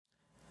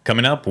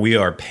Coming up, we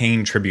are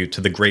paying tribute to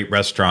the great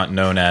restaurant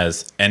known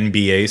as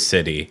NBA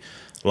City.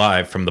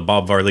 Live from the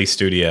Bob Varley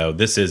studio,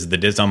 this is the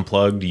Diz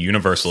Unplugged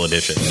Universal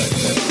Edition.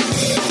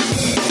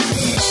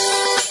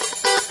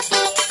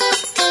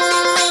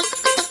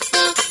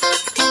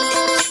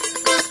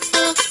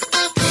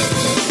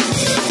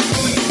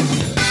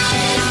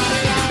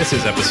 This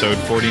is episode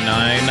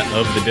 49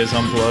 of the Diz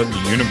Unplugged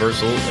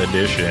Universal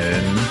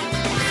Edition.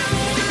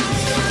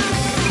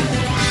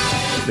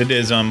 The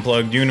Diz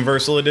Unplugged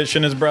Universal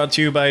Edition is brought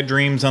to you by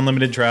Dreams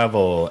Unlimited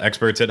Travel,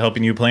 experts at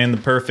helping you plan the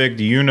perfect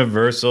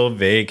universal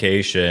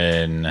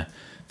vacation.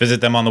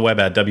 Visit them on the web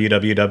at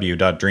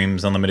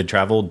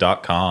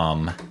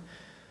www.dreamsunlimitedtravel.com.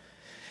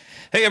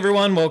 Hey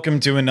everyone, welcome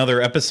to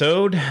another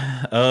episode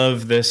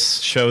of this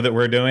show that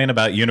we're doing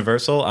about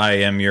Universal. I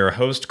am your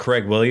host,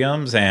 Craig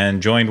Williams,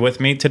 and joined with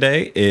me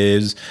today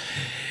is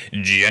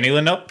Jenny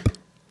Lindup.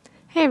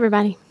 Hey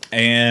everybody.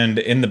 And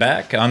in the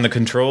back, on the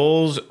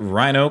controls,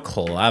 Rhino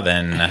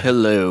Clavin.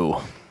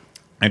 Hello.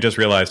 I just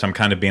realized I'm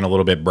kind of being a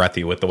little bit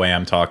breathy with the way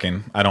I'm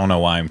talking. I don't know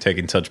why I'm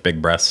taking such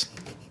big breaths.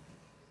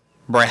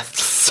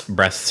 Breaths.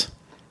 Breaths.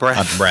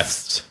 Breath.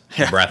 Breaths.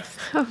 Yeah. Breath.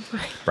 Oh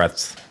my.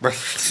 Breaths.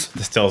 Breaths.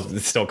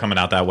 It's still coming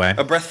out that way.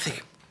 A breathy.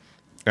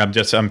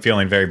 I'm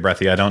feeling very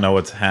breathy. I don't know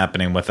what's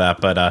happening with that,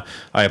 but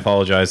I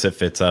apologize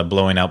if it's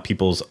blowing out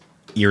people's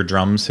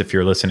eardrums if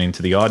you're listening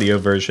to the audio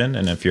version,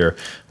 and if you're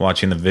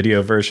watching the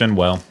video version,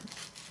 well,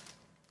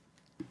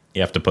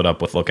 you have to put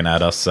up with looking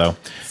at us. So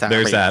Sorry.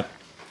 There's that.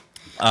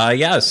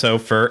 So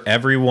for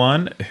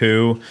everyone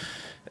who,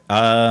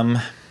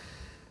 that's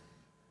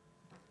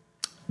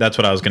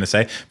what I was going to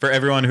say. For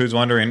everyone who's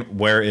wondering,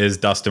 where is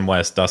Dustin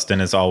West? Dustin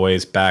is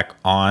always back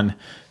on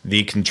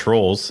the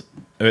controls.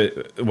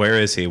 Where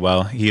is he?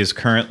 Well, he is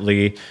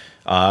currently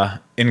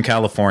in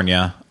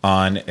California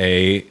on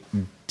a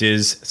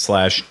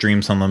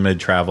Diz/Dreams Unlimited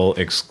Travel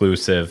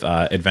exclusive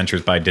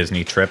Adventures by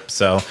Disney trip.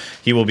 So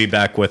he will be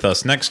back with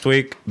us next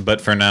week.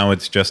 But for now,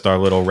 it's just our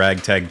little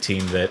ragtag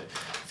team that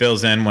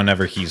fills in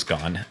whenever he's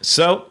gone.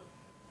 So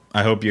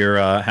I hope you're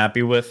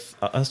happy with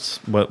us,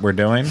 what we're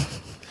doing.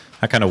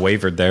 I kind of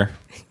wavered there.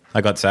 I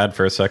got sad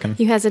for a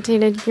second. You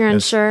hesitated? You're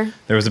unsure?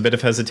 There was a bit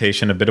of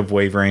hesitation, a bit of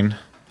wavering.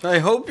 I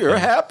hope you're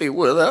happy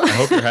with us. I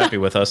hope you're happy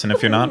with us, and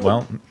if you're not,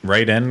 well,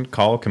 write in,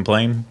 call,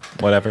 complain,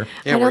 whatever.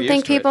 Yeah, I we're don't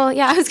think used to it. people...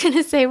 Yeah, I was going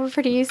to say we're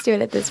pretty used to it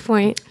at this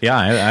point. Yeah,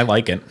 I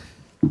like it.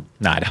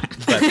 No, I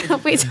don't.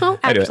 But We don't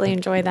I do it. actually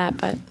enjoy that,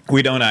 but...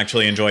 we don't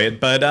actually enjoy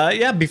it.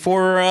 But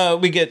before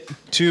we get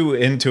too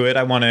into it,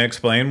 I want to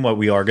explain what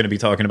we are going to be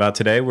talking about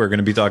today. We're going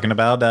to be talking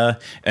about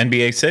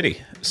NBA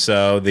City.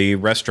 So the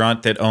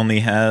restaurant that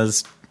only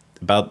has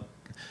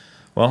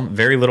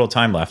very little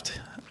time left.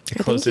 It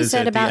closes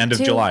at the end of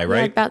July,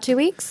 right? About 2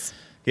 weeks?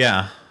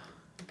 Yeah.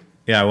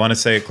 Yeah, I want to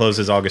say it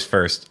closes August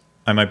 1st.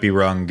 I might be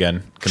wrong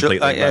again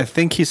completely. I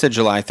think he said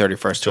July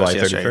 31st. July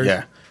 31st?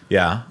 Yeah.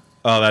 Yeah.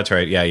 Oh, that's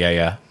right.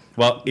 Yeah.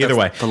 Well, either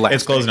way, the last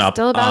it's closing day. up.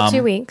 Still about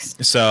 2 weeks.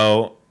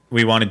 So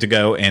we wanted to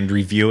go and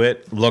review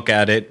it, look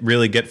at it,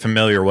 really get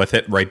familiar with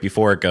it right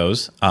before it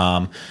goes,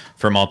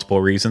 for multiple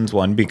reasons.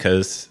 One,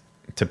 because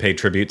to pay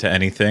tribute to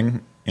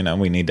anything,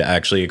 we need to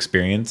actually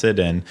experience it,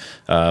 and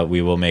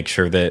we will make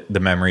sure that the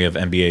memory of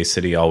NBA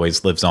City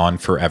always lives on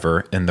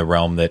forever in the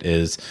realm that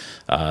is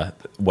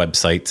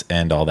websites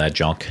and all that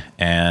junk.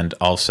 And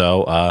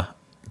also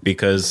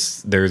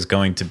because there's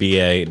going to be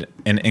an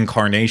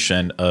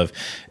incarnation of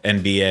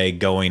NBA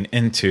going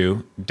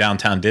into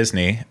downtown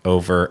Disney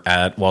over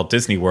at Walt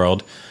Disney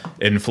World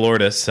in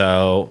Florida.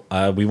 So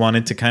we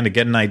wanted to kind of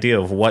get an idea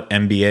of what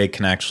NBA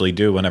can actually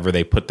do whenever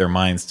they put their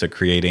minds to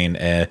creating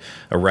a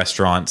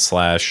restaurant /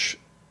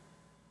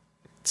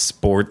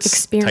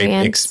 sports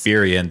type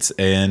experience,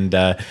 and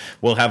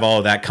we'll have all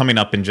of that coming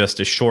up in just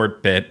a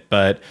short bit.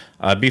 But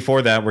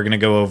before that, we're going to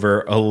go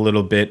over a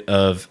little bit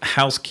of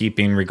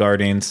housekeeping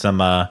regarding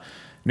some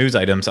news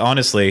items.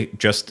 Honestly,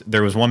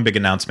 there was one big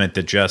announcement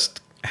that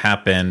just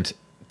happened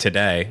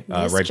today,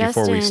 right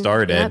before we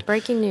started. Yeah,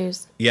 breaking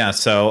news. Yeah,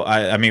 so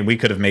I mean, we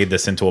could have made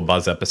this into a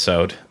buzz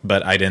episode,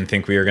 but I didn't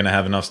think we were going to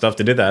have enough stuff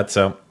to do that.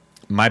 So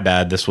my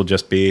bad. This will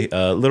just be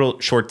a little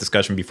short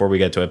discussion before we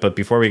get to it. But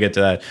before we get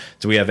to that,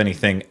 do we have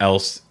anything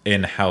else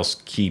in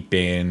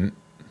housekeeping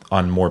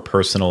on more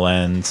personal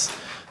ends?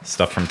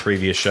 Stuff from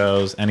previous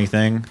shows?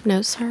 Anything?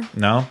 No, sir.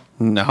 No?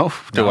 No.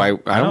 I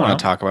don't want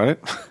to talk about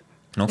it.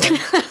 Okay.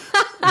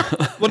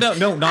 Well,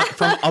 no, not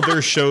from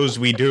other shows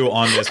we do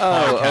on this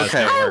podcast.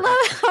 Okay.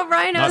 network. Oh,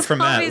 Rhino's Not from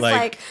that, always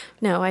like,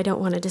 no, I don't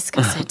want to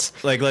discuss it.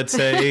 Like, let's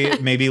say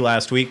maybe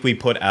last week we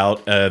put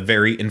out a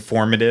very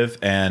informative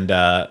and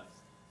a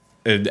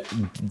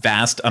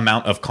vast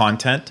amount of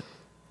content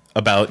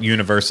about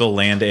Universal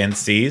Land and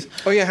Seas.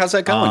 Oh, yeah. How's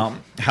that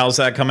going? How's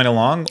that coming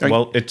along?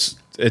 Well, it's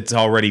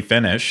already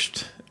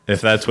finished,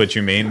 if that's what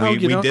you mean. We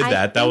did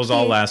that. That was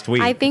all last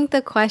week. I think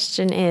the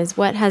question is,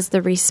 what has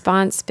the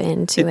response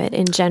been to it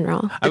in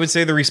general? I would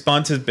say the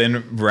response has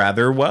been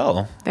rather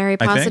well. Very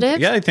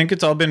positive? I think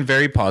it's all been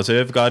very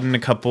positive. Gotten a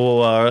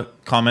couple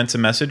comments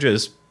and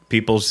messages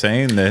people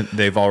saying that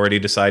they've already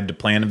decided to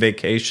plan a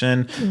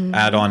vacation,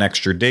 add on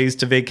extra days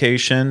to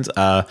vacations,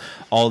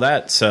 all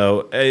that.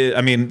 So,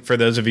 I mean, for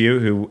those of you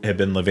who have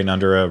been living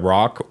under a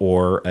rock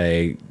or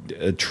a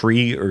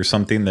tree or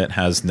something that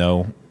has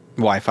no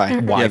Wi-Fi.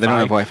 Yeah, they don't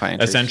have Wi-Fi.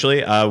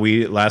 Essentially,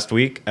 we last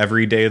week,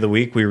 every day of the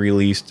week, we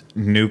released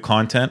new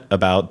content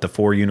about the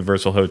 4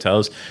 Universal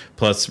hotels,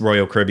 plus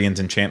Royal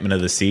Caribbean's Enchantment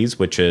of the Seas,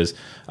 which is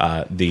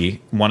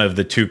one of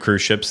the 2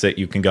 cruise ships that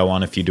you can go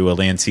on if you do a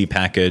land sea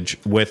package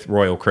with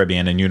Royal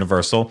Caribbean and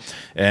Universal.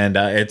 And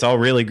it's all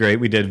really great.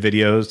 We did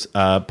videos,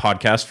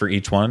 podcasts for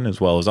each one,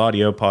 as well as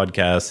audio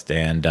podcast.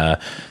 And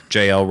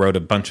JL wrote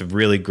a bunch of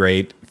really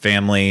great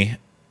family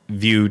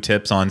view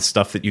tips on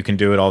stuff that you can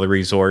do at all the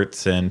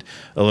resorts, and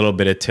a little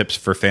bit of tips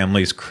for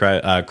families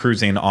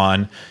cruising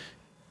on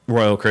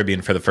Royal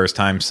Caribbean for the first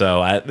time.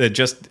 So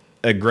just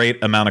a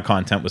great amount of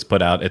content was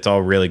put out. It's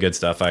all really good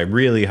stuff. I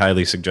really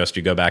highly suggest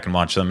you go back and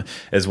watch them,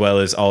 as well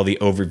as all the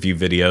overview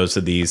videos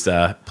of these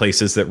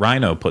places that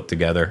Rhino put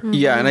together.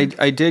 Yeah, and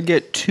I did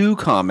get 2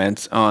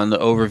 comments on the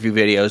overview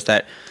videos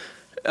that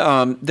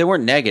they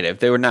weren't negative.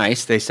 They were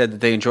nice. They said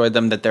that they enjoyed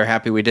them, that they're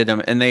happy we did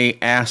them, and they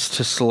asked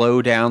to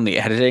slow down the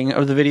editing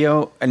of the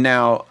video. And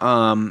now,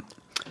 What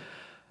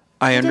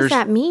does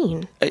that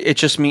mean? It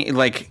just means,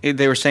 like,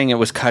 they were saying it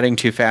was cutting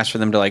too fast for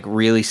them to, like,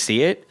 really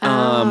see it.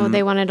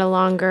 They wanted a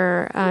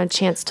longer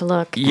chance to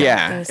look.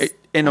 Yeah.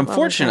 And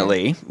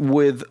unfortunately,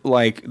 with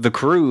like the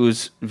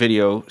cruise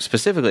video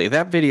specifically,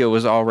 that video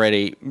was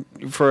already,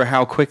 for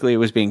how quickly it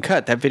was being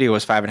cut, that video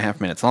was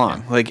 5.5 minutes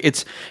long. Like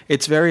it's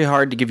very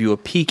hard to give you a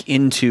peek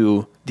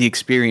into the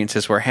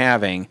experiences we're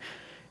having,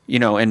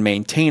 and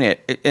maintain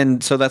it.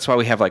 And so that's why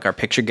we have like our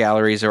picture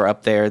galleries are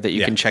up there that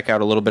you can check out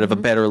a little bit of a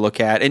better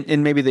look at.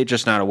 And maybe they're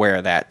just not aware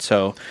of that.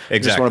 So I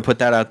just want to put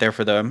that out there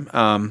for them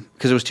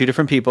because it was 2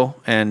 different people.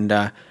 And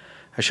I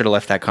should have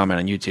left that comment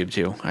on YouTube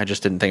too. I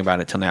just didn't think about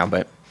it till now,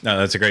 but. No,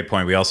 that's a great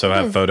point. We also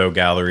have photo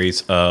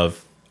galleries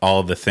of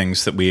all the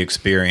things that we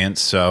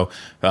experience. So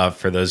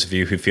for those of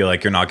you who feel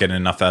like you're not getting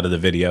enough out of the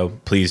video,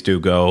 please do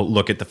go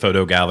look at the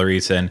photo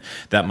galleries, and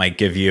that might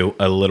give you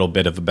a little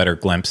bit of a better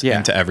glimpse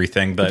into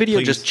everything. But the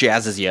video just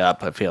jazzes you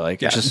up, I feel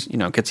like. It just,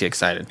 gets you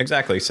excited.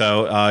 Exactly.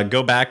 So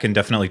go back and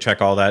definitely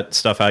check all that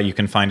stuff out. You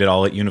can find it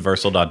all at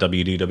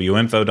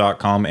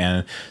universal.wdwinfo.com,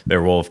 and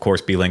there will, of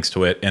course, be links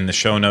to it in the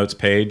show notes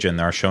page, and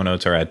our show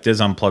notes are at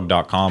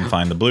disunplug.com.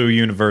 Find the blue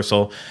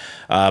Universal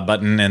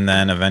button, and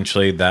then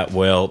eventually that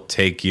will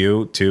take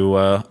you to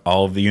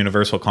all of the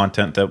Universal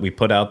content that we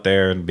put out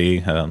there, and be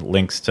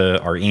links to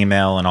our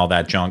email and all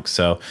that junk.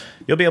 So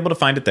you'll be able to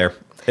find it there.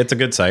 It's a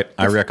good site.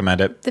 I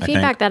recommend it. The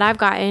feedback that I've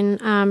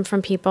gotten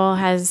from people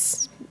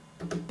has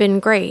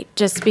been great,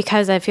 just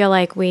because I feel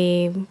like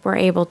we were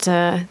able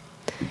to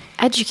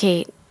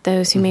educate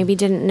those who maybe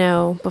didn't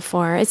know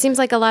before. It seems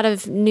like a lot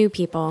of new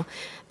people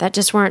that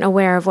just weren't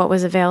aware of what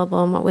was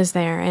available and what was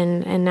there,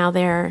 and now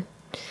they're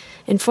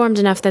informed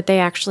enough that they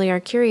actually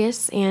are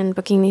curious and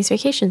booking these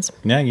vacations.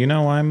 Yeah,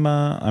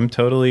 I'm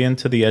totally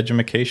into the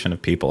education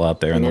of people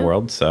out there in the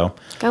world. So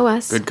go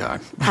us. Good God.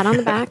 Pat on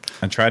the back.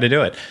 I try to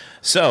do it.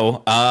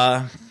 So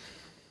I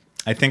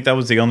think that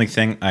was the only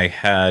thing I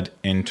had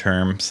in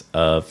terms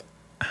of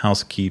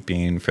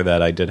housekeeping for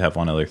that. I did have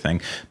one other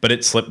thing, but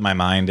it slipped my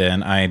mind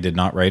and I did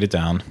not write it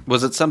down.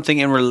 Was it something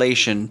in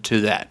relation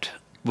to that?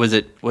 Was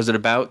it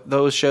about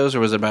those shows, or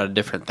was it about a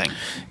different thing?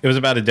 It was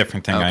about a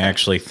different thing. Okay. I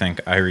actually think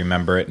I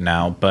remember it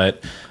now.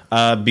 But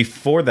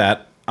before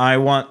that, I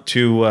want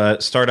to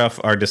start off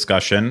our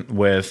discussion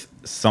with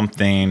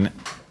something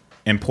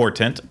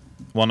important.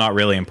 Well, not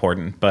really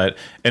important, but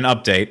an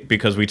update,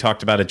 because we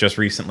talked about it just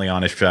recently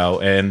on a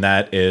show, and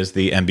that is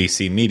the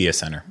NBC Media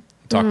Center.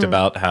 Talked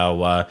about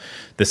how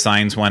the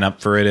signs went up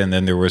for it, and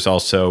then there was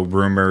also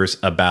rumors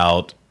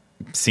about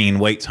seeing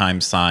wait time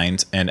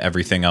signs and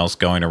everything else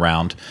going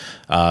around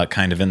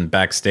kind of in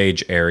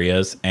backstage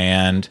areas.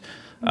 And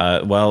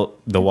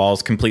the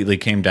walls completely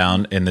came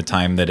down in the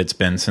time that it's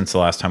been since the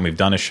last time we've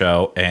done a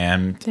show.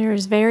 And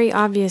there's very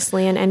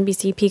obviously an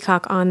NBC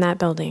Peacock on that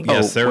building.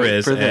 Yes, there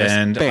is.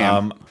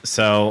 And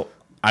so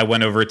I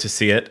went over to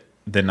see it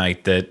the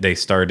night that they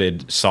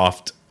started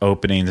soft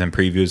openings and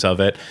previews of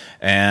it.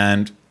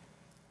 And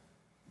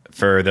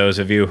for those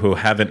of you who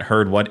haven't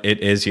heard what it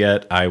is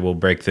yet, I will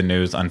break the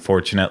news.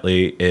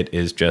 Unfortunately, it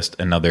is just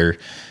another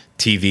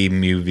TV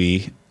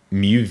movie, a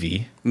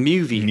TV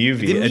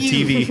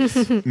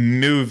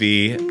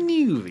movie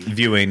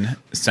viewing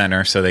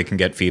center so they can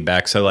get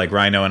feedback. So like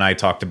Rhino and I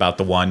talked about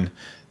the one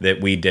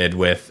that we did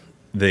with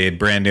the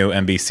brand new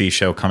NBC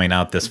show coming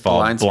out this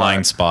fall,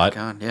 Blind Spot.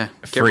 God, yeah.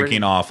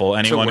 Freaking awful.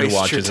 Anyone who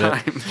watches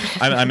it.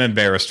 I'm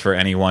embarrassed for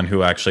anyone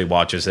who actually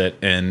watches it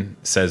and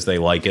says they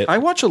like it. I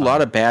watch a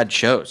lot of bad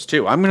shows,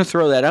 too. I'm going to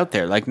throw that out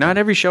there. Like, not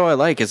every show I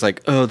like is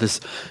like, oh, this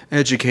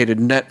educated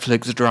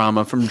Netflix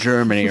drama from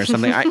Germany or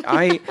something.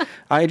 I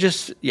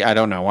just, I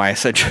don't know why I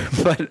said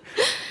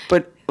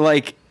but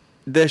like,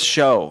 this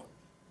show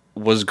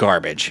was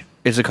garbage.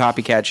 It's a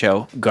copycat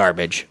show.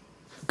 Garbage.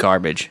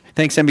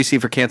 Thanks,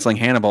 NBC, for canceling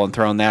Hannibal and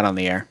throwing that on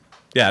the air.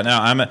 Yeah,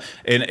 no,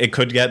 it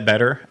could get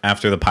better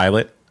after the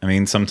pilot. I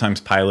mean,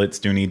 sometimes pilots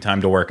do need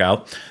time to work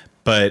out,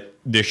 but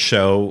this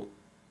show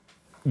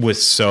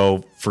was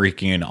so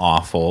freaking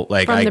awful.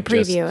 Like From the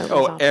preview, it was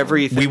awful.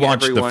 Everything. We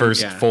watched everyone, the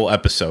first full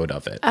episode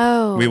of it.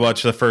 Oh. We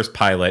watched the first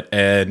pilot,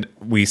 and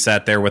we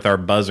sat there with our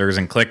buzzers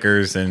and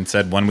clickers and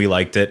said when we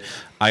liked it.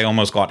 I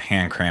almost got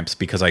hand cramps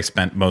because I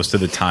spent most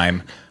of the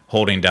time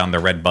holding down the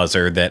red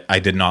buzzer that I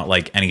did not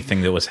like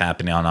anything that was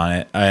happening on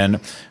it. And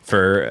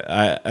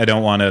I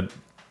don't want to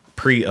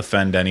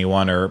pre-offend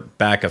anyone or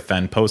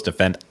back-offend,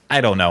 post-offend.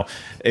 I don't know.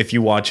 If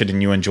you watch it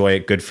and you enjoy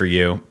it, good for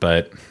you.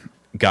 But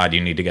God,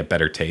 you need to get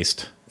better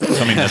taste.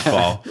 Coming this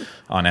fall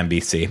on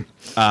NBC.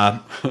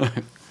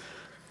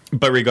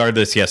 But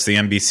regardless, yes, the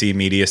NBC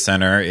Media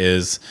Center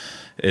is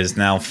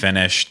now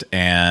finished,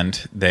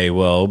 and they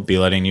will be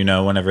letting you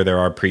know whenever there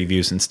are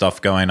previews and stuff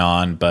going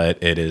on.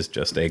 But it is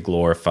just a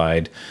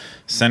glorified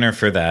center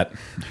for that.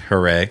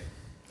 Hooray!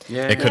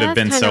 Yeah. It could have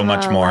been so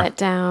much more.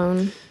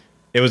 Letdown.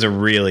 It was a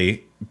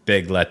really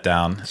big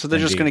letdown. So they're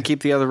just going to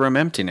keep the other room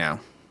empty now.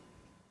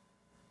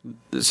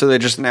 So they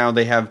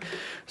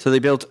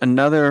built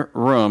another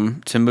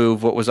room to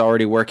move what was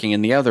already working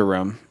in the other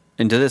room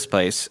into this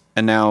place,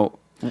 and now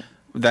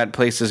that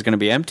place is going to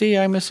be empty,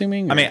 I'm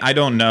assuming? Or? I mean, I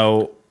don't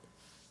know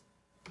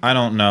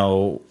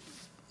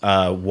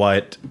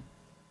what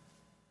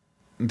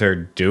they're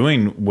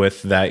doing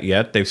with that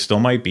yet. They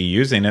still might be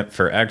using it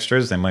for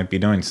extras. They might be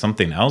doing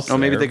something else. Oh,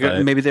 maybe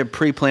they're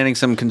pre-planning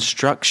some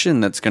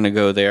construction that's going to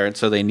go there, and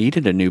so they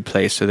needed a new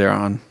place, so they're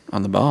on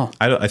the ball.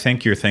 I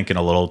think you're thinking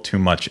a little too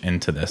much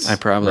into this. I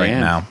probably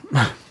am.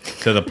 Now,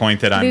 to the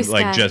point that I'm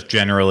like just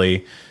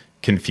generally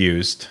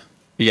confused.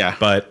 Yeah,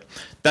 but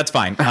that's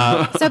fine.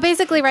 So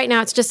basically, right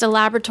now it's just a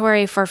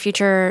laboratory for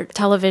future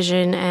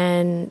television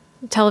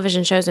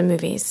shows and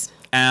movies.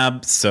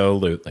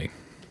 Absolutely.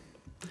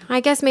 I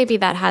guess maybe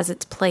that has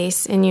its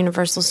place in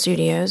Universal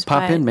Studios.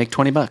 Pop in, make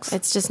 $20.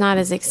 It's just not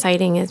as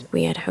exciting as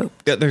we had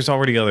hoped. Yeah,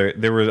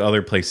 there were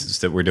other places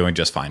that were doing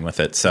just fine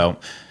with it. So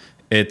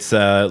it's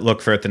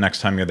look for it the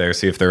next time you're there,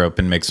 see if they're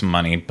open, make some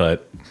money.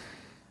 But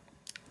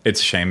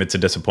it's a shame. It's a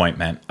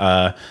disappointment.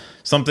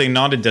 Something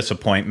not a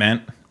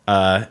disappointment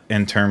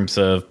in terms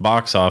of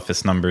box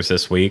office numbers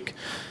this week.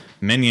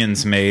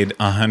 Minions made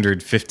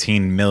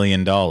 $115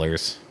 million.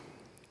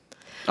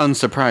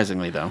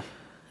 Unsurprisingly, though.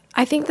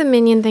 I think the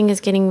Minion thing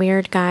is getting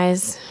weird,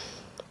 guys.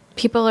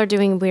 People are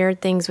doing weird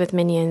things with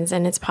Minions,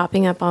 and it's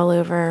popping up all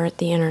over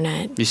the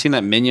internet. You seen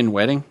that Minion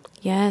wedding?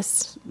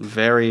 Yes.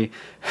 There's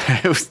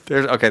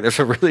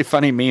a really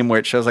funny meme where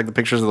it shows like the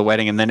pictures of the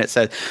wedding, and then it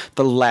says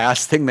the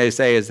last thing they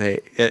say is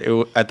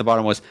at the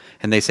bottom was,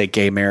 and they say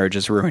gay marriage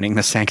is ruining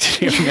the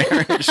sanctity of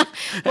marriage.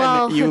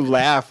 Well, and you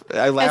laugh.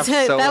 I laughed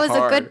so that was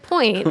hard. a good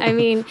point. I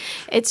mean,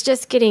 it's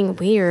just getting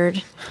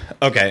weird.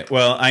 Okay,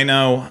 well, I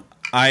know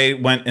I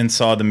went and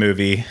saw the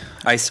movie.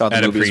 I saw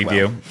the movie at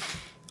a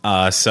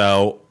preview.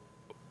 So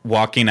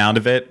walking out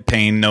of it,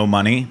 paying no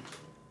money,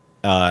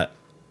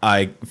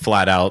 I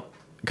flat out,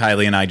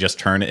 Kylie and I just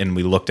turned and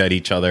we looked at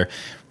each other.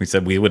 We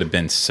said we would have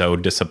been so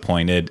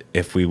disappointed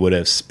if we would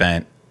have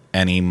spent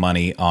any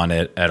money on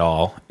it at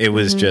all. It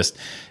was just,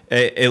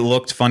 it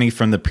looked funny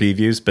from the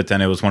previews, but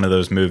then it was one of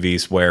those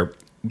movies where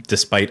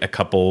despite a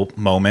couple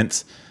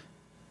moments,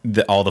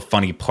 all the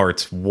funny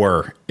parts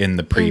were in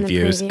the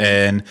previews.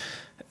 And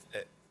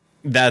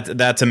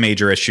that's a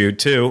major issue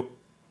too.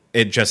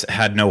 It just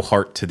had no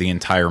heart to the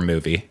entire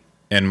movie,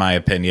 in my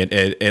opinion.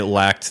 It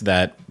lacked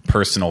that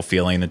personal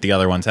feeling that the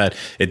other ones had.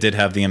 It did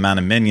have the amount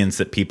of minions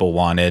that people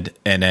wanted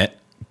in it,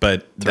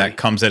 but that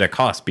comes at a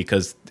cost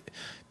because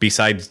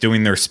besides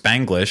doing their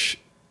Spanglish,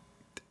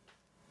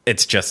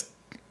 it's just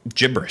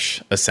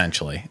gibberish,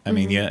 essentially. I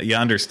mean, you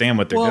understand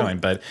what they're doing,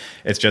 but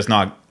it's just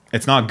not.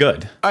 It's not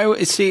good.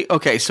 I see.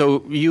 Okay,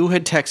 so you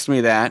had texted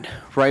me that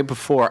right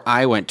before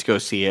I went to go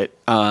see it.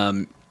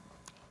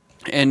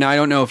 And I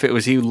don't know if it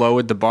was you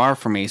lowered the bar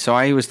for me. So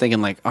I was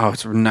thinking like, oh,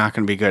 it's not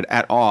going to be good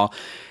at all.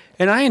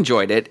 And I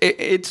enjoyed it.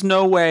 It's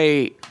no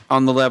way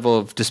on the level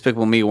of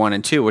Despicable Me 1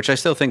 and 2, which I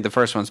still think the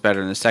first one's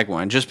better than the second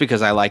one, just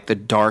because I like the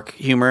dark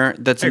humor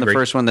that's in the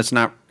first one that's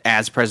not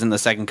as present in the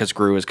second because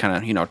Gru is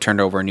kind of, turned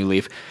over a new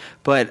leaf.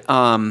 But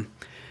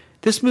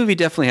this movie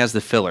definitely has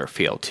the filler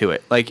feel to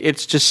it. Like,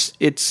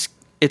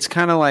 it's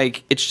kind of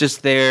like it's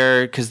just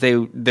there because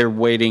they're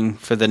waiting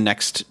for the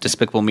next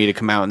Despicable Me to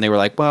come out, and they were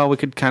like, well, we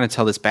could kind of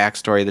tell this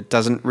backstory that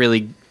doesn't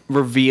really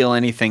reveal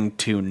anything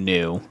too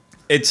new.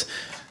 It's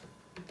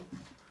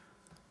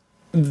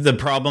the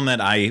problem that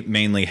I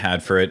mainly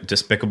had for it.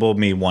 Despicable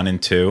Me 1 and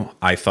 2,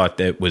 I thought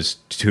that was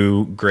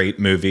two great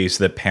movies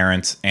that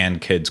parents and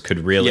kids could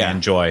really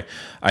enjoy.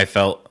 I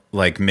felt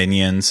like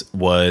Minions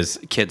was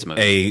kids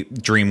movie. A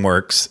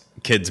DreamWorks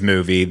kids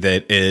movie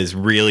that is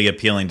really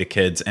appealing to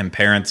kids, and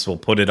parents will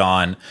put it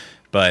on,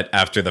 but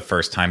after the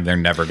first time they're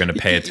never going to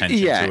pay attention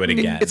to it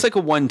again. It's like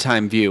a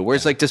one-time view,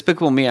 whereas like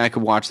Despicable Me, I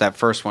could watch that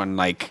first one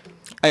like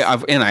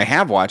I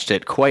have watched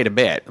it quite a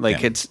bit.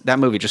 Like that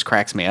movie just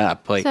cracks me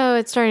up. Like, so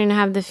it's starting to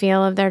have the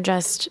feel of they're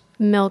just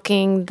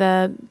milking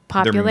the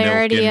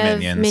popularity of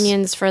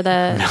Minions for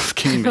the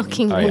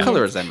milking Minions. What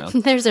color is that milk?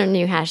 There's our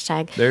new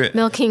hashtag,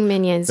 milking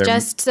Minions,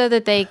 just so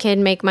that they could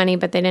make money,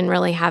 but they didn't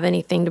really have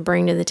anything to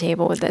bring to the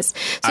table with this.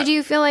 So do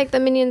you feel like the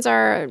Minions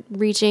are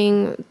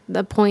reaching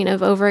the point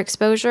of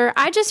overexposure?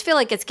 I just feel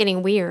like it's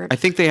getting weird. I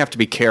think they have to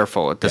be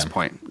careful at this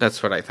point.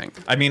 That's what I think.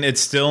 I mean, it's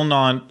still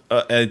not.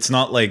 It's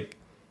not like.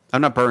 I'm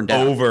not burned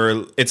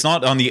out. It's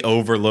not on the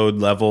overload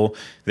level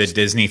that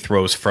Disney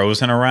throws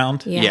Frozen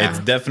around. Yeah. It's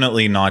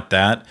definitely not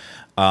that.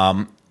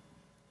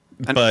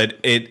 But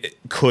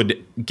it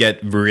could get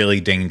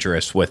really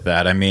dangerous with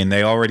that. I mean,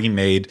 they already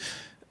made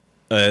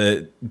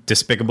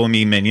Despicable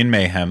Me Minion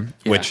Mayhem,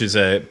 which is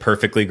a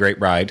perfectly great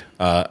ride.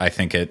 I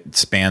think it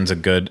spans a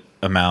good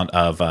amount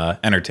of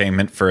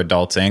entertainment for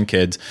adults and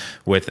kids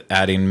with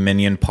adding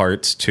Minion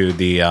parts to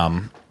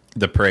the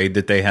parade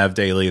that they have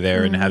daily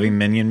there and having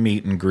Minion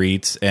meet and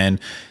greets, and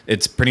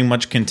it's pretty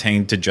much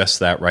contained to just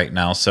that right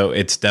now. So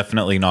it's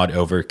definitely not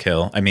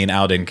overkill. I mean,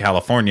 out in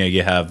California,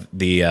 you have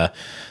the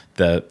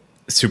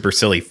Super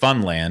Silly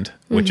Funland,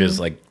 which is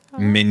like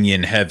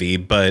Minion heavy,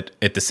 but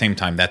at the same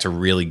time, that's a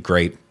really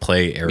great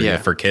play area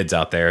for kids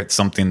out there. It's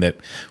something that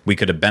we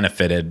could have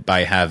benefited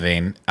by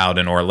having out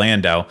in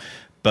Orlando,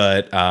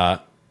 but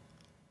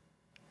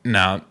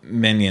no,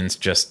 Minions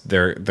just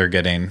they're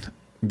getting.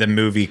 The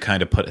movie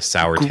kind of put a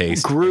sour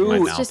taste in my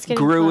mouth.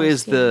 Gru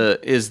is the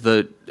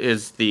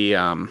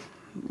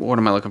what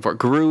am I looking for?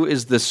 Gru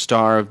is the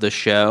star of the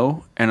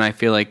show, and I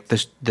feel like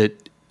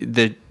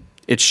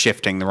it's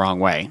shifting the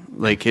wrong way.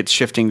 Like it's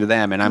shifting to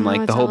them, and I'm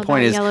like, the whole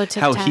point is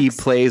how he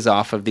plays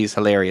off of these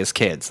hilarious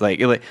kids, like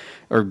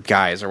or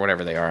guys or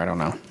whatever they are. I don't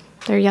know.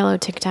 They're yellow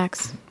Tic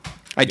Tacs.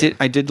 I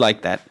did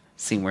like that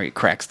scene where he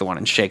cracks the one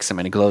and shakes him,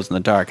 and he glows in the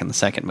dark in the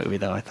second movie.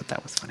 Though I thought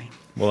that was funny.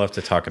 We'll have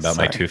to talk about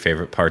my two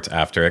favorite parts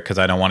after it because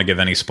I don't want to give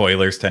any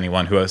spoilers to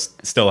anyone who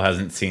still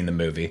hasn't seen the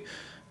movie.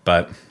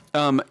 But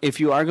if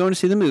you are going to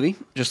see the movie,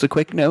 just a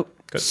quick note: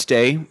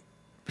 stay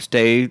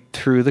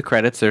through the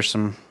credits. There's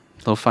some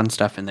little fun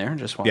stuff in there.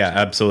 Just watch. Yeah,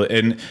 absolutely.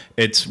 And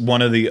it's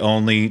one of the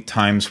only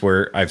times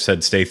where I've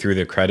said stay through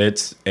the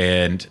credits,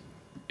 and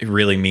it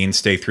really means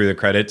stay through the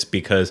credits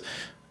because,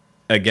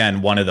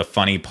 again, one of the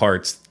funny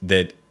parts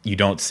that you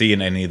don't see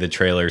in any of the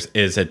trailers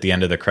is at the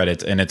end of the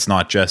credits, and it's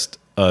not just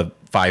a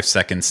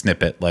 5-second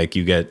snippet like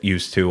you get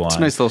used to on a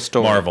nice little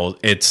story. Marvel.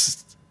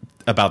 It's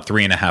about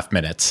 3.5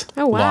 minutes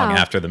long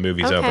after the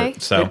movie's over.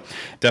 So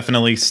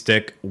definitely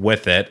stick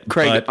with it.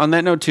 Craig, on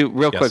that note too,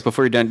 real quick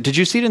before you're done, did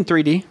you see it in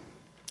 3D?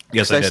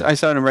 Yes, I did. I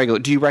saw it in regular.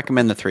 Do you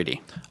recommend the 3D?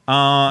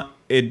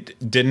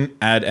 It didn't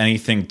add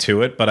anything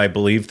to it, but I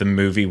believe the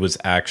movie was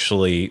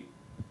actually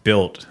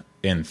built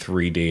in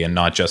 3D and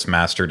not just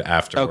mastered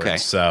afterwards. Okay.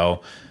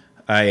 So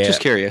I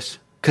just curious.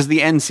 Because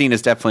the end scene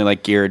is definitely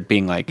like geared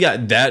being like...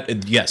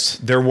 Yes,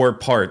 there were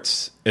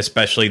parts,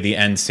 especially the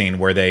end scene,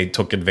 where they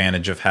took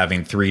advantage of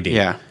having 3D.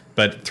 Yeah.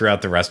 But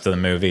throughout the rest of the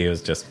movie, it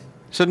was just...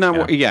 So,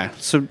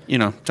 So,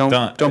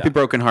 don't be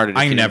brokenhearted.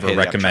 I never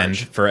recommend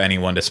for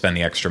anyone to spend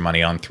the extra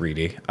money on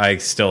 3D. I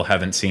still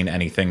haven't seen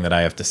anything that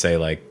I have to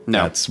say,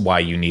 that's why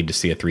you need to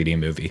see a 3D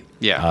movie.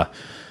 Yeah.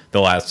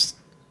 No,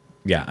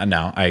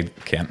 I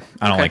can't.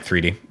 I don't like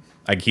 3D.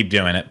 I keep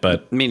doing it,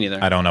 but me neither.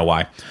 I don't know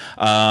why.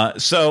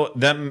 So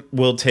that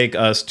will take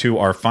us to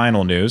our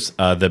final news,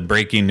 the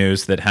breaking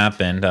news that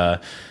happened.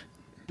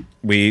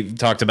 We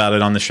talked about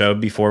it on the show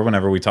before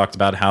whenever we talked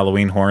about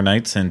Halloween Horror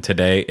Nights, and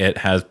today it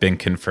has been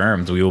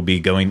confirmed. We will be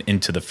going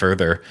into the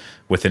further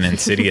with an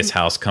Insidious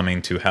house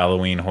coming to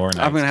Halloween Horror Nights.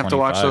 I'm going to have to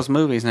watch those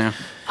movies now.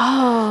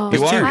 Oh.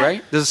 There's two,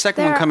 right? There's a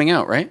second one coming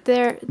out, right?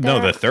 No,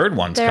 the third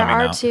one's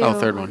coming out. Two. Oh,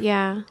 third one.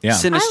 Yeah.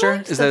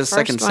 Sinister? Is that a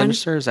second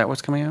Sinister? Is that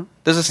what's coming out?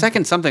 There's a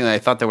second something that I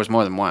thought there was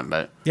more than one,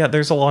 but... Yeah,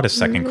 there's a lot of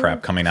second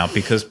crap coming out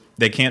because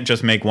they can't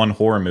just make one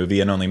horror movie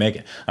and only make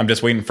it. I'm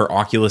just waiting for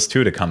Oculus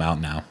 2 to come out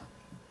now.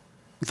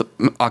 The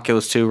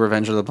Oculus 2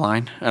 Revenge of the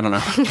Blind? I don't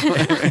know.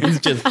 It's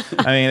just,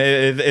 I mean,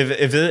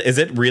 is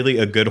it really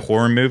a good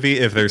horror movie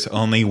if there's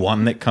only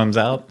one that comes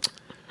out?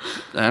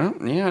 I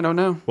don't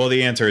know. Well,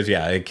 the answer is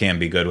it can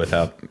be good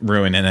without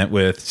ruining it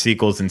with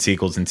sequels and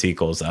sequels and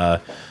sequels. I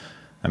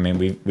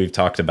mean, we've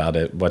talked about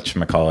it.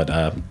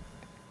 Whatchamacallit?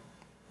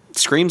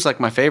 Scream's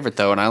like my favorite,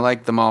 though, and I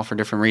like them all for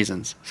different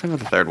reasons. I think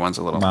the third one's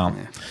a little... Well,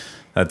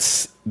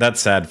 that's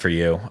sad for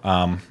you.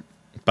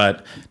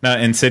 But no,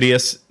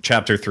 Insidious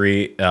Chapter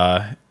 3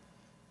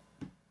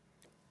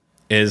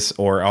 is,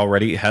 or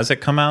already, has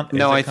it come out?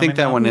 No, I think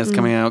that one is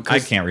coming out. I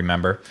can't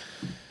remember.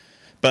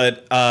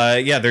 But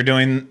they're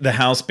doing the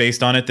house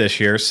based on it this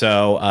year.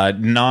 So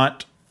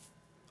not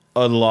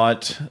a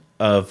lot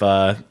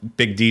of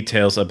big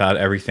details about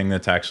everything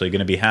that's actually going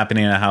to be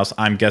happening in a house.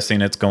 I'm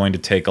guessing it's going to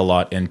take a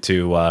lot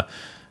into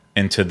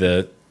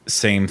the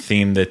same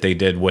theme that they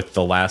did with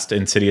the last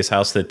Insidious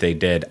house that they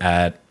did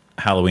at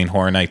Halloween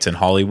Horror Nights in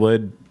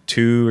Hollywood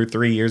 2 or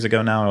 3 years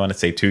ago now. I want to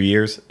say 2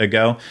 years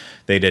ago.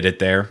 They did it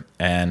there.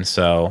 And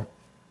so,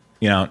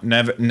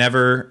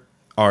 never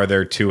are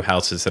there two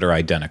houses that are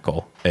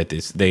identical.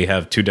 They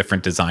have two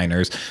different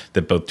designers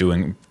that both do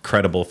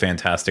incredible,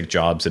 fantastic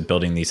jobs at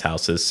building these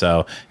houses.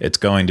 So it's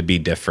going to be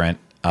different.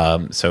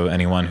 So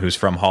anyone who's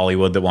from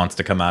Hollywood that wants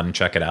to come out and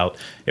check it out,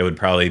 it would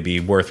probably be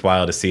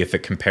worthwhile to see if it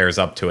compares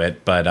up to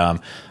it. But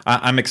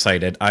I'm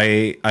excited.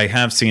 I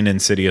have seen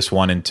Insidious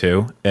 1 and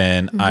 2,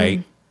 and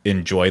I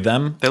enjoy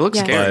them. They look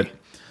scary.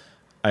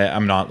 But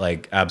I'm not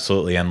like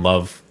absolutely in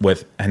love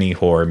with any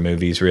horror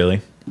movies,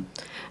 really.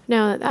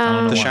 No,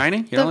 The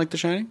Shining? You don't like The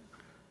Shining?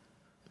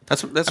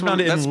 That's I'm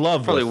not in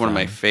love probably with one of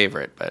them. my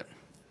favorite, but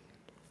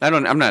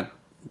I'm not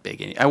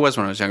big in. I was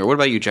when I was younger. What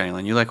about you, Jenny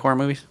Lynn? You like horror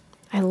movies?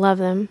 I love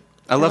them.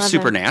 I love them.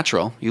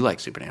 Supernatural. You like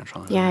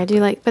Supernatural. Yeah, I do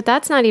like, but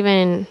that's not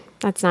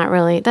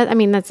really,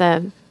 that's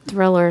a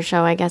thriller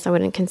show. I guess I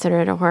wouldn't consider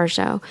it a horror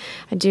show.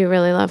 I do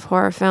really love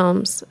horror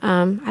films. I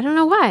don't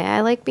know why.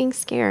 I like being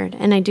scared,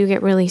 and I do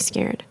get really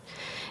scared.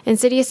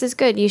 Insidious is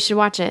good. You should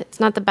watch it. It's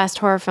not the best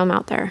horror film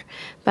out there,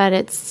 but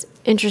it's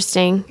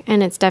interesting,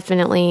 and it's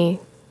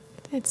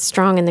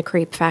strong in the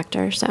creep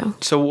factor.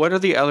 So what are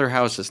the other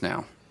houses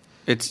now?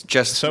 It's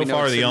just so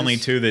far the only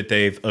two that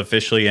they've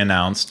officially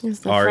announced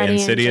are Freddy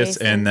Insidious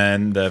and and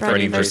then the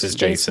Freddy versus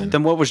Jason.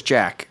 Then what was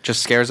Jack?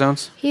 Just scare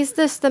zones? He's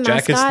the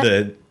Jack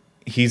mascot.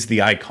 he's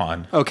the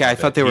icon. Okay, I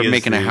thought they were He is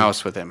making a the-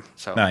 house with him.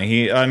 So No,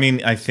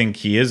 I think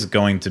he is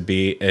going to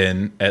be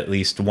in at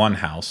least one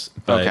house.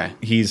 But Okay.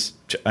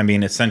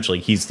 essentially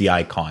he's the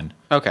icon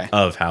Okay.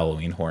 of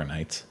Halloween Horror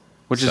Nights.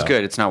 which is So,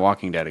 good. It's not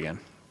Walking Dead again.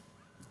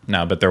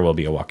 No, but there will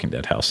be a Walking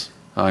Dead house.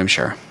 Oh, I'm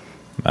sure.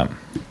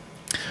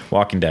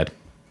 Walking Dead.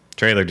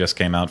 Trailer just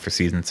came out for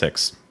season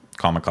 6,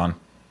 Comic-Con.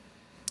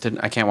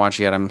 I can't watch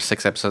it yet. I'm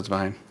 6 episodes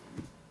behind.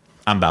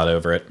 I'm about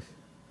over it.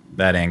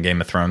 That and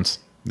Game of Thrones.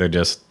 They're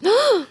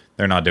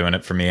not doing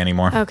it for me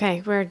anymore.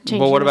 Okay, we're changing.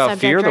 Well, what the about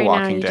subject Fear the right now.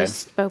 Walking You Dead? just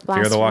spoke Fear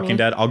the blasphemy. Walking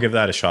Dead. I'll give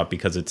that a shot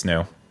because it's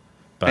new.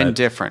 But And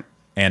different.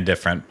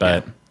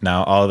 But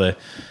now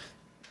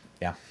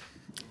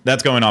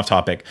that's going off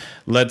topic.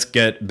 Let's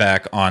get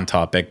back on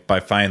topic by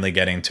finally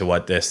getting to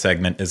what this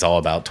segment is all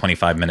about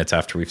 25 minutes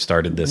after we've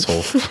started this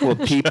whole Well,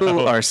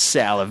 people are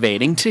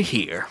salivating to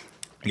hear.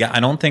 Yeah,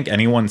 I don't think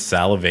anyone's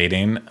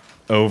salivating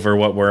over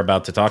what we're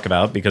about to talk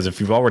about, because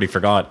if you've already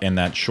forgot in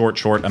that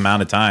short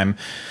amount of time,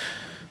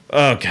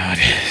 oh God,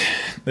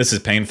 this is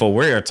painful.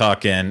 We are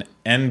talking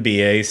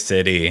NBA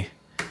City.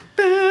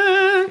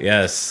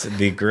 Yes,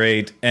 the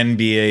great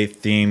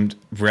NBA-themed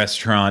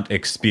restaurant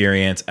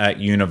experience at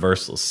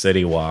Universal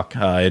City Walk.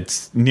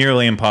 It's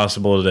nearly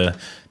impossible to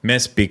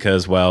miss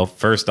because, well,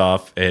 first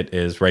off, it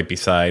is right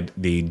beside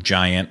the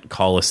giant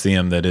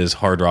coliseum that is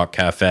Hard Rock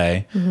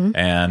Cafe.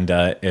 And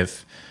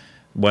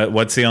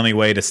what's the only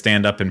way to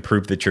stand up and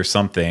prove that you're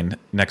something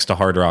next to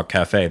Hard Rock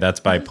Cafe? That's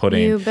by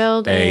putting You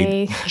build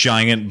a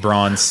giant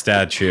bronze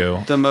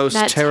statue. The most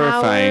that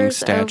terrifying towers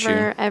statue.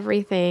 over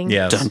everything.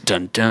 Yes. Dun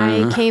dun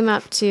dun. I came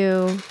up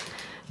to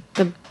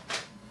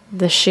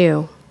the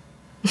shoe.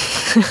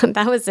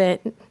 That was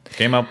it.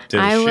 Came up to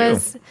the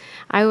shoe.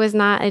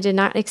 I did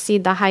not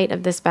exceed the height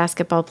of this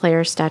basketball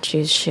player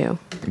statue's shoe.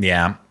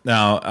 Yeah.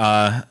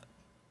 No,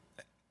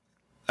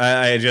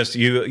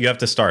 you have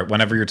to start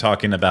whenever you're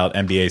talking about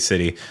NBA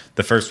City.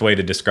 The first way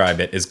to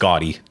describe it is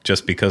gaudy,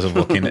 just because of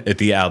looking at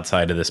the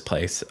outside of this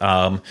place.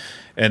 And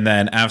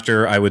then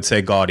after I would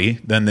say gaudy,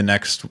 then the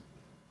next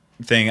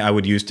thing I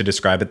would use to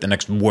describe it, the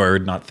next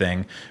word, not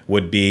thing,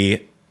 would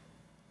be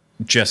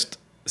just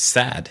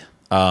sad.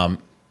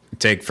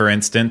 Take for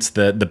instance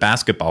the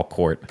basketball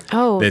court.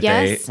 Oh,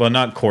 yes. Well,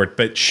 not court,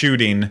 but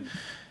shooting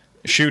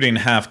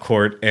half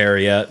court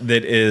area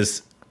that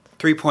is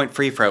 3-point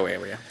free throw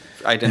area.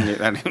 I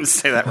didn't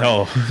say that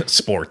right.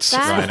 Sports.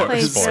 That Ryan,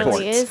 place sports.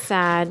 really is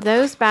sad.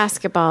 Those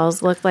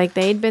basketballs looked like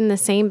they'd been the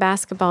same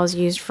basketballs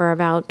used for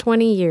about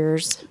 20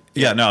 years.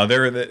 Yeah, no,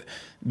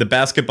 the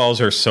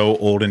basketballs are so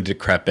old and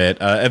decrepit.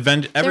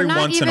 Every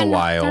once in a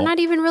while, they're not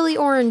even really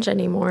orange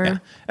anymore. yeah,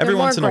 every They're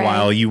more once in a gray.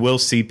 while, you will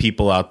see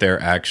people out there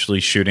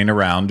actually shooting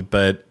around.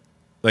 But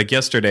like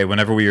yesterday,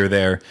 whenever we were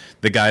there,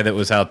 the guy that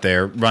was out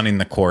there running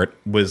the court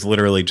was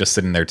literally just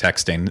sitting there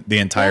texting the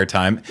entire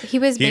time. He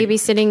was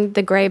babysitting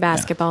the gray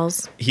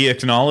basketballs. He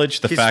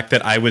acknowledged the fact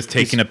that I was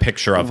taking a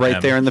picture of him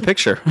Right there in the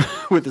picture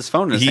with his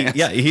phone in his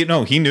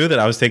hands. He knew that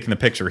I was taking the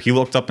picture. He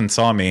looked up and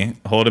saw me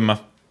holding my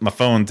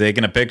phone,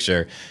 taking a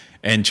picture,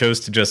 and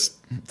chose to just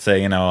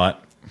say, you know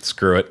what,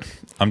 screw it.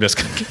 I'm just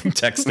going to keep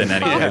texting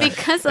anyway. Well,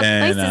 because the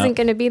place isn't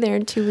going to be there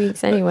in 2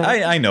 weeks anyway.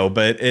 I know,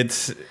 but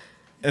it's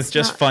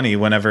just funny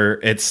whenever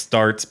it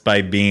starts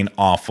by being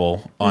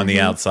awful on the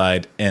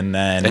outside, and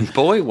then And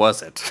boy,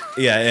 was it.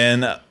 yeah,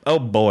 and oh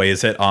boy,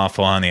 is it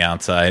awful on the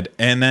outside,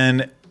 and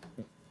then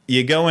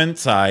you go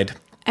inside.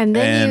 and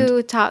then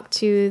you talk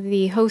to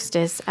the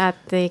hostess at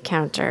the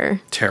counter.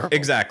 Terrible.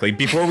 Exactly.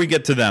 Before we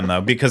get to them,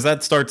 though, because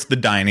that starts the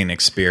dining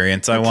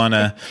experience, I want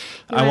to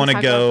talk about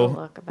the go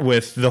look about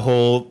with the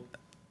whole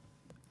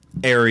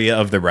area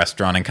of the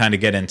restaurant and kind of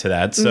get into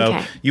that. So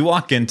Okay. you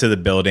walk into the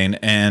building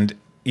and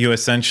you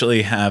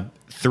essentially have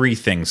three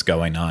things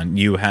going on.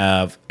 You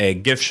have a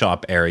gift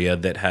shop area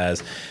that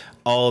has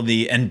all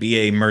the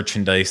NBA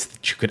merchandise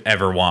that you could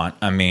ever want.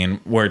 I mean,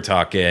 we're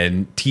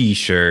talking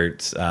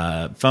T-shirts,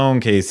 phone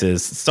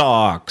cases,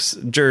 socks,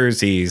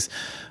 jerseys,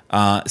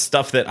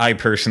 stuff that I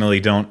personally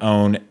don't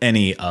own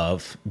any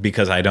of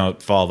because I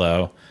don't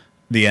follow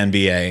the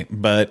NBA.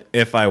 But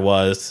if I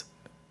was,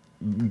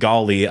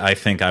 golly, I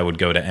think I would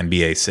go to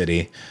NBA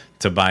City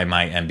to buy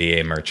my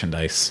NBA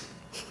merchandise.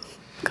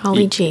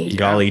 Golly gee.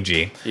 Golly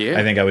gee. Yeah.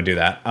 I think I would do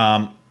that.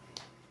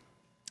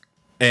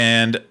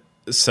 And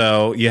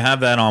so you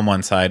have that on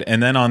one side.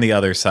 And then on the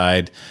other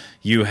side,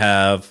 you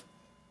have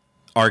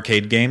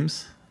arcade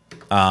games.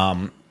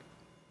 Fast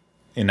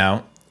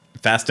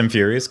and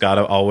Furious. Got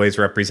to always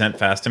represent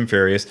Fast and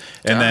Furious.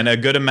 And then a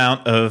good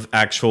amount of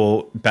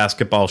actual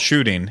basketball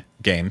shooting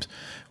games,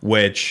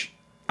 which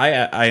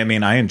I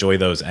mean, I enjoy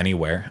those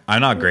anywhere.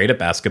 I'm not great at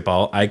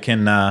basketball. I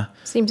can...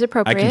 Seems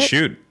appropriate. I can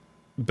shoot,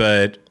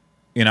 but...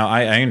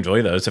 I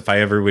enjoy those. If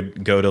I ever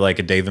would go to like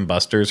a Dave &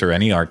 Buster's or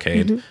any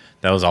arcade,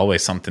 that was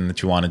always something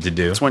that you wanted to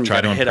do.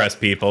 Try to impress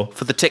people.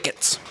 For the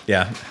tickets.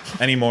 Yeah.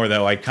 Anymore,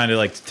 though, I kind of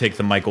like to take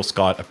the Michael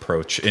Scott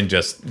approach and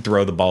just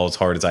throw the ball as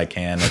hard as I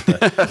can at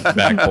the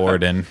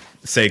backboard and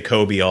say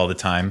Kobe all the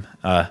time.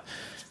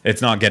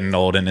 It's not getting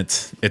old, and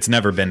it's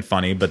never been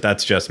funny, but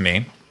that's just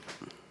me.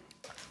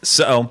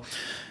 So...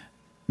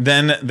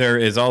 Then there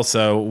is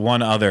also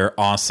one other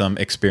awesome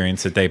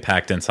experience that they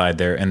packed inside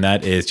there, and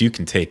that is you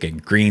can take a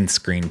green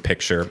screen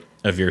picture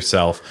of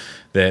yourself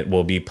that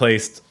will be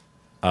placed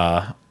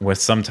with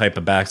some type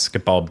of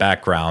basketball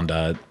background.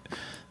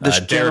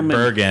 Derek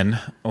Bergen,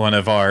 one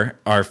of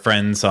our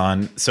friends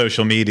on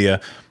social media,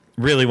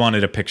 really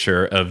wanted a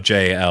picture of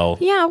JL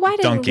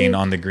dunking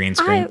on the green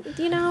screen.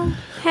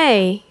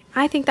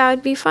 I think that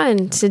would be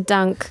fun to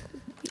dunk.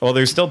 Well,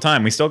 there's still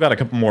time. We still got a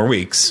couple more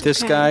weeks.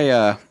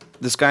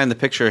 This guy in the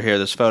picture here,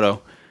 this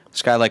photo,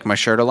 this guy liked my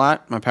shirt a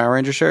lot, my Power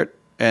Ranger shirt,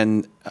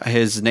 and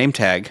his name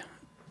tag,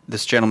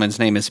 this gentleman's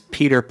name is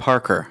Peter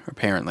Parker,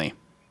 apparently.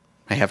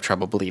 I have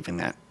trouble believing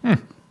that.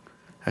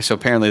 So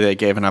apparently they've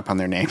given up on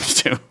their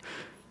names, too.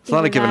 There's a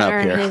lot of giving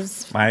up here.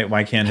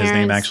 Why can't his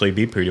name actually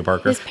be Peter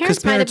Parker? His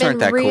parents might have been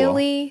that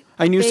really cool.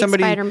 I knew big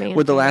somebody Spider-Man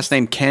with the fans. last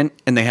name Kent,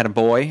 and they had a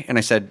boy, and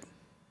I said,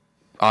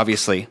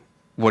 obviously,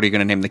 what are you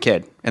going to name the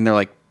kid? And they're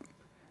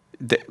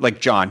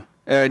like John.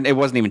 It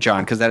wasn't even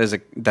John, because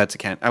that's a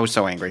Kent. I was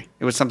so angry.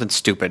 It was something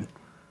stupid.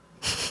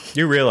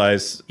 You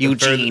realize,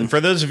 Eugene. For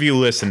those of you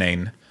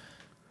listening,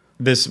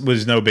 this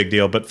was no big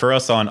deal, but for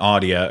us on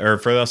audio, or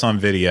for us on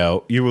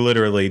video, you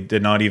literally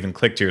did not even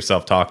click to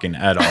yourself talking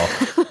at all.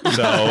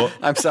 So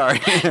I'm sorry.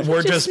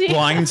 We're just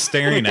blind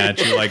staring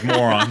at you like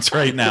morons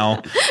right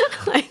now.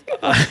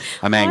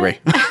 I'm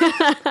angry.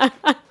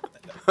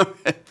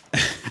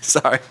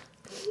 Sorry.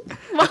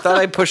 I thought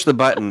I pushed the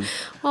button.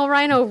 Well,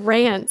 Rhino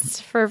rants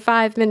for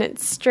 5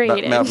 minutes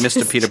straight. About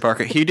Mr. Peter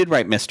Parker. He did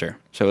write Mr.,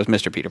 so it was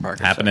Mr. Peter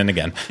Parker. Happening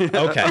again.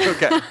 Okay.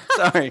 Okay.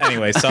 Sorry.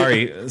 Anyway,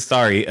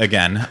 sorry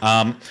again.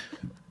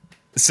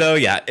 So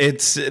yeah,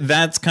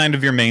 that's kind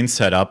of your main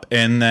setup,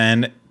 and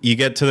then you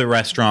get to the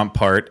restaurant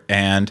part,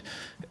 and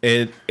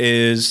it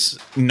is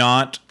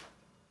not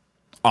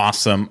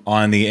awesome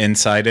on the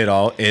inside at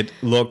all. It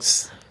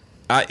looks...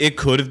 it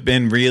could have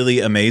been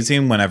really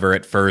amazing whenever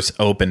it first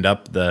opened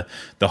up the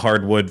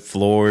hardwood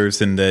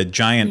floors and the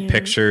giant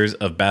pictures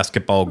of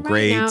basketball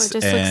greats. Now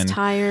it just and looks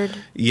tired.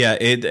 Yeah,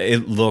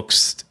 it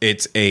looks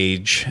its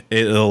age.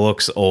 It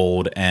looks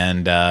old,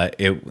 and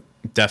it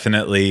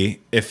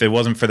definitely, if it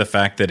wasn't for the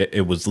fact that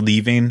it was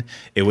leaving,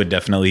 it would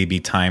definitely be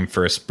time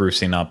for a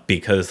sprucing up,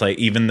 because like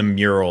even the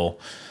mural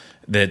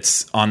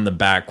that's on the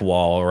back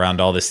wall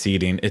around all the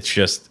seating, it's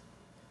just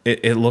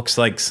it looks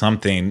like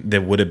something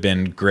that would have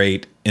been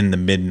great in the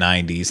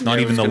mid-90s, not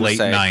even the late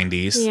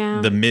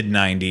 90s, the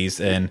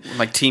mid-90s. And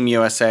like Team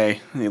USA,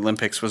 the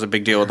Olympics was a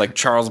big deal with like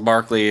Charles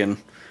Barkley and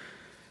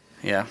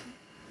yeah.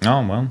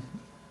 Oh, well.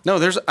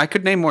 No, I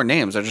could name more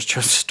names. I just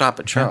chose to stop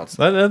at Charles.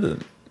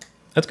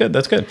 That's good.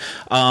 That's good.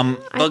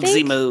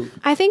 Bugsy Moo.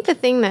 I think the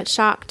thing that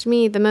shocked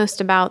me the most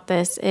about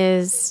this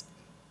is,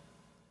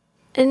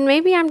 and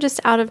maybe I'm just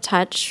out of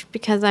touch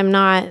because I'm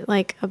not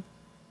like a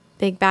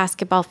big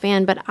basketball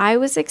fan, but I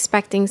was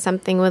expecting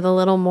something with a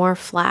little more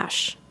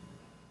flash.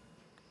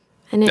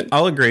 And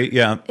I'll agree.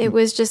 Yeah, it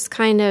was just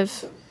kind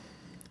of.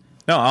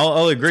 No,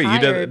 I'll agree.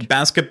 Tired.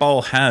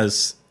 Basketball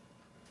has,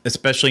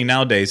 especially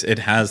nowadays, it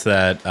has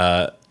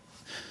that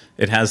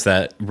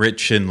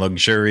rich and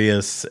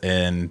luxurious,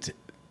 and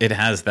it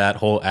has that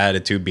whole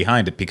attitude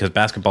behind it because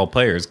basketball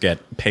players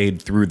get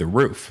paid through the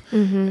roof,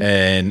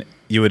 and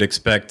you would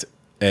expect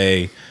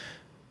an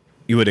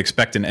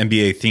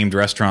NBA themed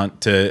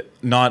restaurant to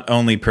not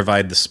only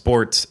provide the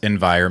sports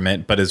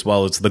environment, but as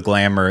well as the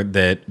glamour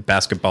that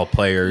basketball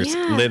players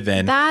live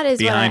in. That is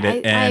behind what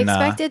it. I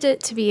expected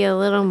it to be a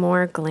little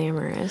more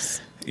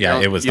glamorous. Yeah,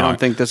 it was. You don't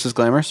think this is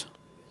glamorous?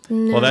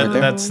 No. Well,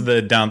 that's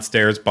the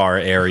downstairs bar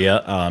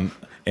area,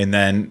 and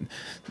then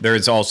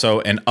there's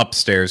also an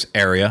upstairs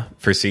area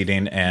for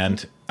seating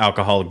and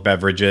alcoholic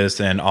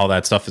beverages and all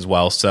that stuff as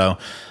well. So.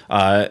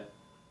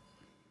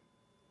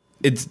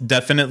 it's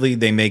definitely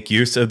they make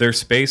use of their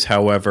space.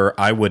 However,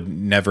 I would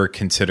never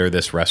consider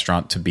this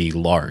restaurant to be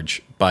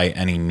large by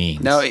any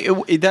means. No,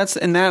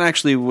 that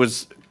actually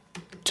was,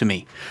 to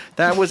me,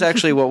 that was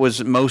actually what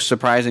was most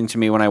surprising to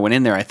me when I went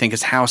in there, I think,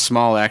 is how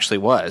small it actually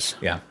was.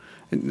 Yeah.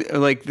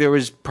 Like, there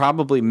was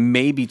probably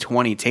maybe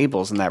 20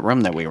 tables in that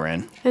room that we were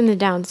in. In the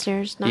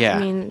downstairs. Yeah. I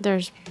mean,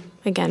 there's,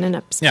 again, an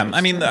upstairs. Yeah,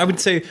 I mean, I would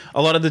say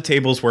a lot of the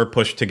tables were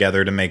pushed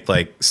together to make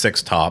like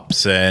 6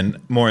 tops and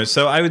more.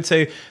 So I would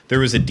say there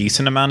was a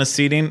decent amount of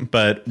seating,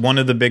 but one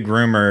of the big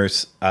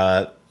rumors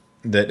that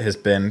has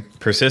been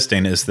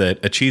persisting is that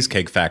a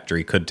Cheesecake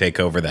Factory could take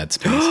over that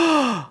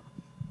space.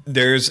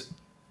 There's,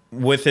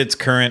 with its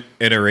current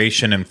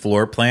iteration and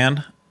floor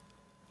plan,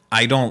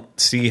 I don't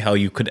see how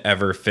you could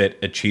ever fit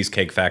a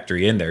Cheesecake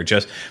Factory in there,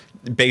 just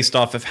based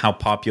off of how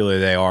popular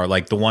they are.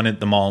 Like the one at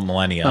the Mall of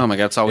Millennia. Oh my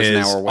God, it's always an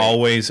is hour away.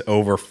 always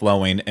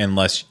overflowing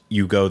unless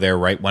you go there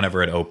right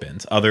whenever it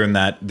opens. Other than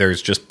that,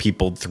 there's just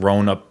people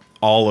thrown up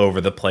all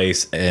over the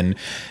place, and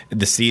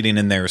the seating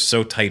in there is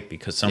so tight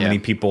because so many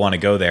people want to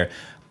go there.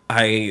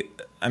 I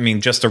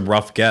mean, just a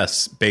rough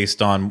guess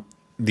based on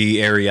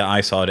the area I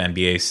saw at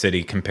NBA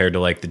City compared to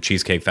like the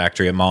Cheesecake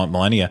Factory at Mall at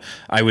Millennia,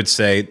 I would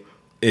say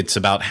it's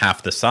about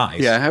half the size.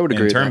 Yeah, I would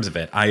agree in terms with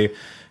that. of it.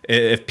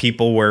 If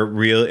people were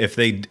real, if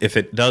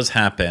it does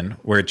happen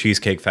where a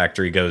Cheesecake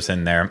Factory goes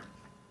in there,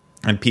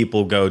 and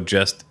people go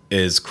just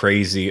as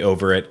crazy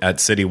over it at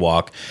City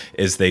Walk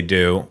as they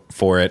do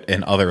for it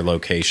in other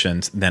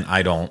locations, then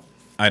I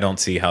don't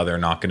see how they're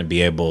not going to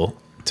be able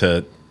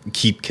to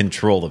keep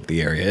control of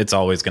the area. It's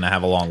always going to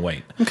have a long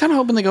wait. I'm kind of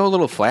hoping they go a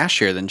little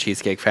flashier than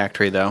Cheesecake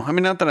Factory, though. I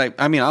mean, not that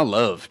I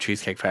love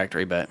Cheesecake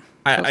Factory, but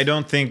I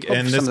don't think,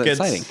 and for something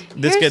exciting.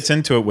 this gets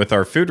into it with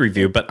our food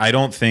review, but I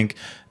don't think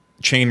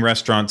chain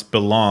restaurants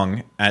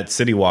belong at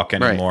City Walk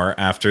anymore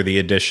after the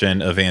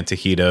addition of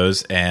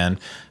Antojitos and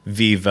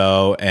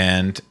Vivo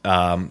and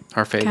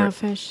our favorite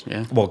Cowfish.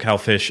 Yeah. well,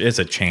 Cowfish is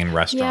a chain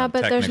restaurant, Yeah,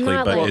 but there's technically,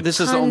 not but like it's this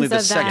is only the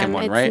tons of second them.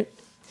 one, It's- right?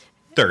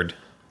 third.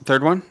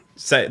 Third one?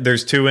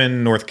 There's 2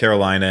 in North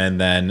Carolina,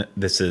 and then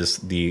this is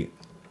the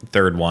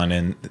third one,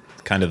 and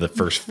kind of the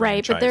first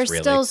Right, franchise, but there's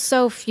really. still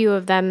so few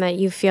of them that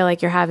you feel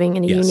like you're having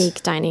a Yes.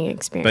 unique dining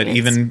experience. But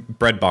even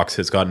Breadbox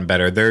has gotten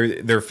better.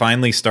 They're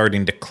finally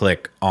starting to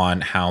click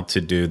on how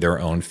to do their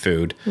own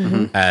food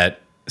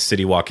at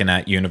City Walk and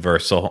at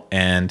Universal,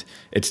 and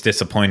it's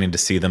disappointing to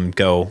see them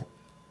go,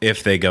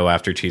 if they go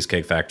after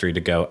Cheesecake Factory,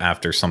 to go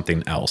after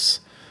something else.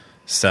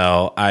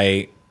 So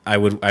I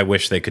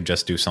wish they could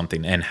just do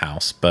something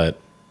in-house, but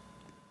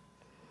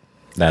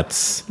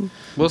that's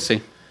We'll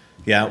see.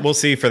 yeah, we'll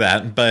see for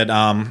that. But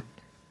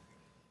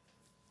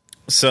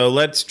so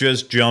let's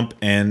just jump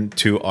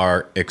into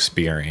our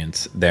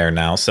experience there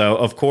now. So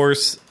of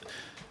course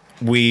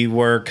we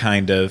were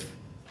kind of,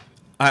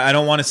 I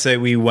don't want to say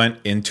we went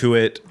into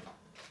it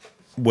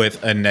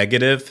with a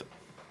negative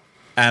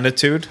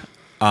attitude.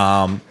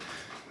 I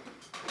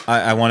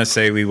want to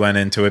say we went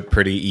into it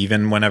pretty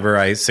even whenever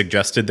I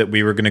suggested that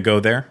we were going to go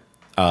there.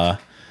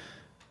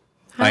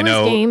 I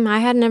know. Game. I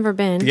had never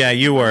been. Yeah,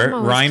 you were. I'm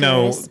always Rhino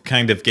curious.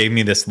 kind of gave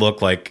me this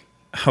look like,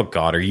 oh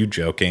God, are you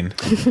joking?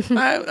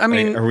 I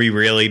mean, Are we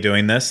really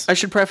doing this? I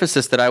should preface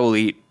this that I will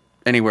eat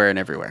anywhere and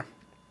everywhere.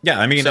 Yeah,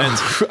 I mean,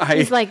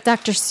 He's like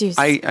Dr. Seuss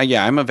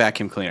I'm a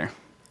vacuum cleaner.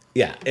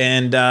 yeah,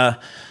 and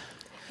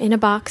in a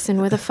box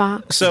and with a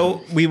fox.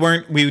 so we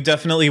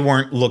definitely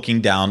weren't looking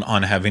down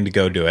on having to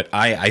go do it.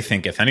 I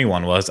think if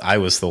anyone was, I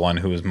was the one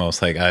who was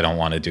most like, I don't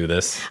want to do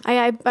this.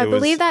 I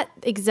believe that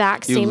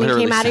exact You statement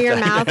literally came out of said your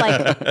that. mouth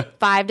like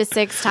 5 to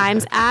 6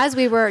 times as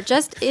we were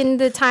just in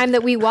the time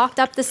that we walked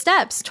up the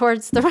steps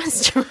towards the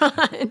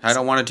restaurant. I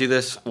don't want to do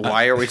this.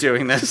 Why are we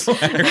doing this?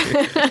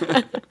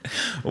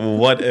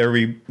 What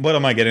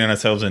am I getting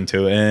ourselves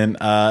into?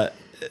 And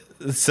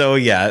so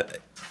yeah,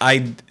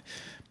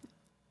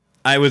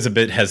 I was a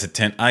bit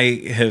hesitant. I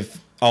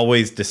have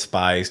always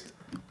despised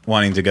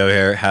wanting to go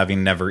there,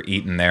 having never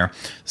eaten there.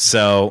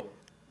 So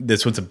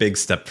this was a big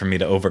step for me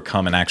to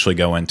overcome and actually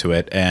go into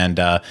it. And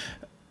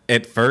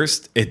at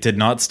first, it did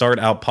not start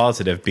out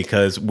positive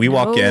because we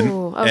walk in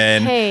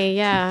and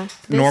yeah.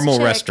 This normal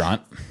chick-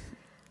 restaurant.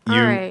 All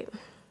right.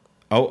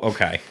 Oh,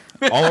 okay.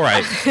 All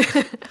right.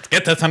 Let's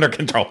get this under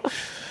control.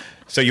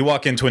 So you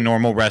walk into a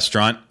normal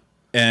restaurant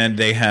and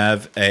they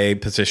have a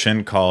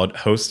position called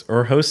host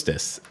or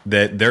hostess.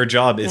 That their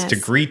job is to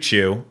Yes. greet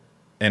you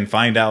and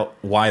find out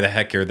why the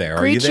heck you're there.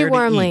 Are Greet you there you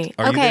warmly. to eat?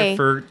 Are you Okay. there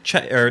for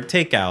or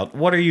takeout?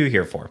 What are you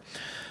here for?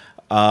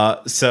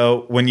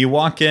 So when you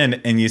walk in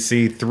and you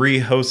see 3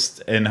 hosts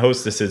and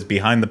hostesses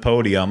behind the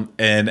podium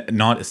and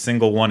not a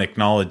single one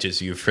acknowledges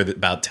you for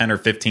about 10 or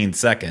 15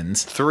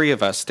 seconds. 3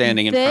 of us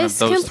standing in front of This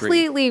those 3.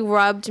 completely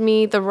rubbed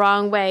me the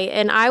wrong way.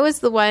 And I was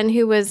the one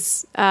who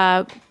was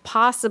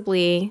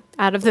possibly,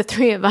 out of the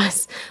 3 of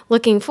us,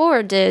 looking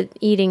forward to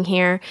eating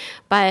here.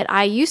 But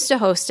I used to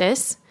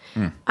hostess.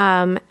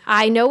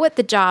 I know what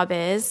the job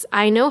is.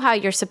 I know how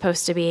you're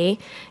supposed to be.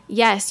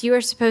 Yes, you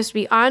are supposed to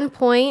be on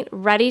point,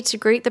 ready to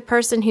greet the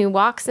person who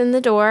walks in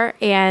the door,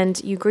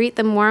 and you greet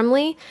them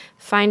warmly,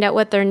 find out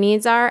what their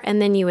needs are,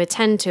 and then you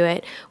attend to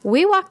it.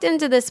 We walked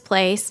into this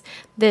place.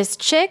 This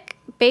chick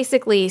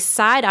basically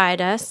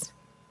side-eyed us,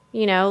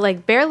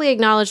 like barely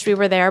acknowledged we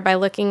were there by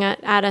looking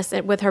at us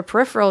with her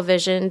peripheral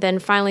vision, then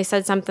finally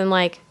said something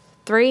like,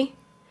 3?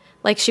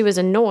 Like she was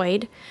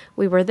annoyed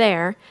we were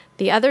there.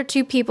 The other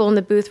 2 people in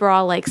the booth were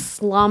all like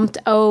slumped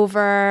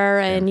over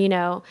and, you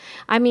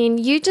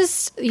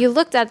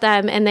looked at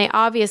them and they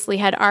obviously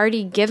had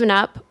already given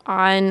up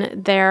on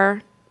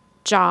their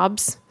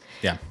jobs.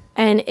 Yeah.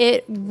 And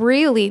it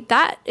really,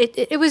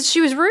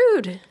 she was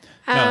rude.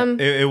 No,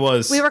 it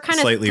was we were kind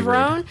of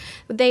thrown. Rude.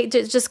 They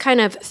just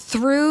kind of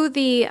threw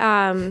the,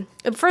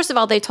 first of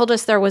all, they told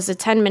us there was a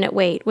 10-minute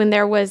wait when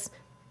there was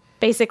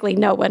basically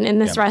no one in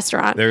this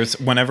restaurant.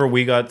 Whenever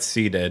we got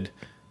seated,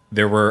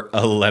 there were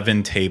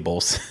 11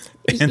 tables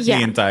in the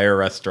entire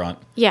restaurant.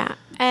 Yeah.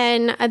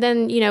 And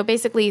then,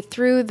 basically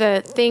threw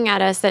the thing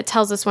at us that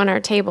tells us when our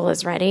table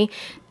is ready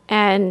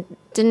and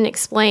didn't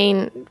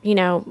explain,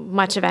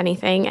 much of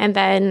anything. And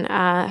then,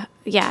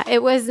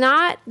 it was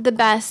not the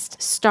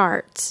best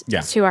start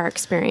to our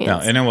experience. No,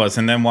 and it was.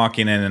 And then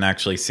walking in and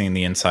actually seeing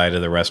the inside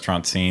of the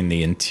restaurant, seeing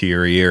the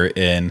interior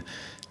and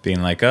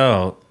being like,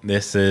 oh,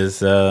 this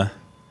is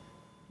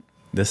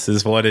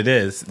what it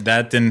is.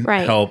 That didn't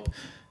help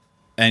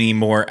any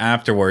more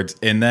afterwards.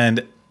 And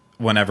then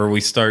whenever we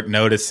start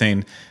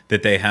noticing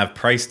that they have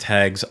price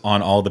tags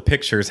on all the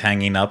pictures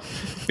hanging up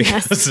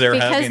because they're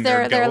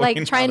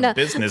like trying to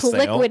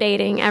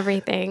liquidating sale.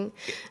 Everything.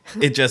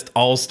 It just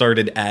all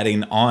started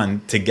adding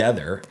on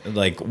together.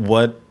 Like,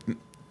 what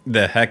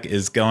the heck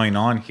is going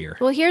on here?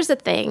 Well, here's the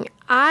thing.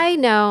 I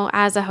know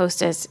as a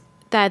hostess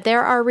that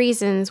there are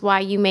reasons why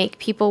you make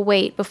people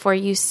wait before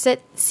you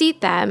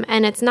seat them,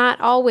 and it's not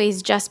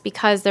always just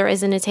because there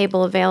isn't a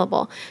table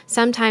available.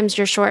 Sometimes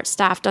you're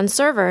short-staffed on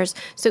servers,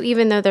 so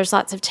even though there's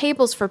lots of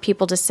tables for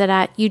people to sit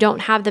at, you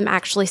don't have them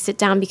actually sit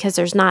down because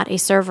there's not a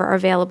server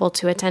available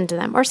to attend to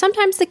them. Or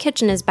sometimes the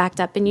kitchen is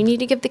backed up and you need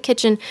to give the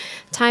kitchen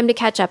time to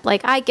catch up.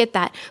 Like, I get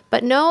that,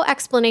 but no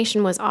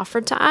explanation was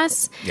offered to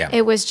us. Yeah.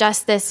 It was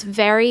just this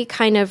very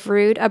kind of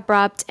rude,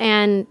 abrupt,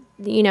 and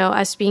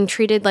us being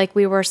treated like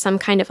we were some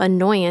kind of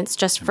annoyance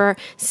just for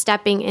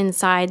stepping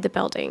inside the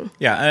building.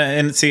 Yeah,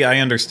 and see, I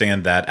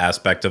understand that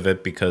aspect of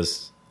it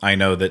because I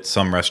know that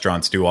some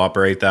restaurants do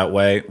operate that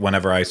way.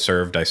 Whenever I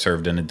served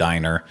in a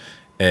diner,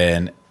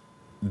 and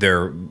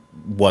there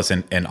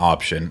wasn't an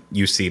option.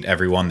 You seat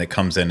everyone that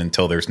comes in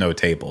until there's no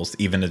tables.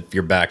 Even if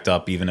you're backed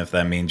up, even if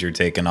that means you're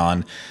taking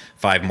on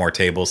 5 more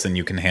tables than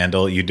you can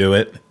handle, you do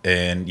it,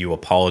 and you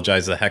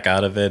apologize the heck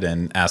out of it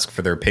and ask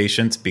for their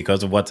patience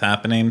because of what's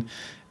happening.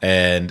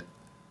 And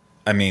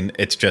I mean,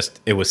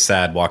 it was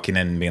sad walking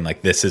in and being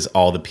like, this is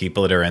all the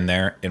people that are in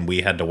there, and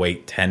we had to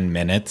wait 10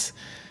 minutes.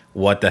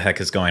 What the heck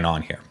is going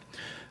on here?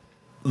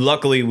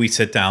 Luckily, we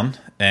sit down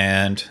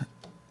and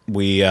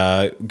we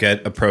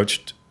get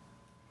approached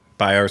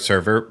by our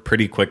server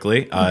pretty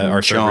quickly.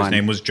 Our server's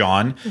name was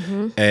John,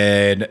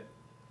 and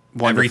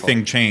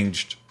everything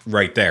changed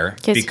right there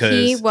because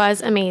he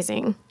was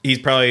amazing. He's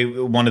probably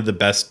one of the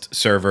best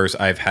servers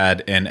I've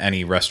had in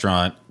any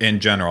restaurant in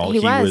general. He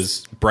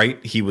was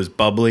bright. He was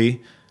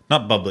bubbly.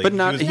 Not bubbly, but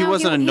he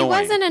wasn't annoying.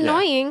 He wasn't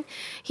annoying.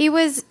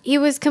 Yeah. He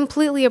was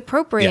completely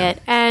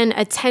appropriate and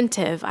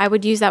attentive. I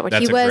would use that word.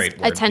 That's he was great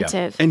word,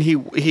 attentive, and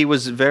he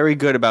was very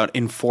good about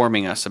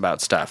informing us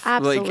about stuff.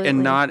 Absolutely,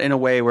 and not in a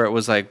way where it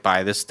was like,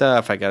 buy this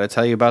stuff. I got to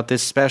tell you about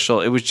this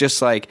special. It was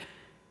just like,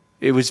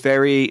 it was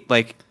very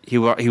like he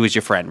was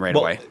your friend right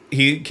away.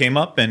 He came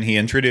up and he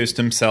introduced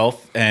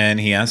himself and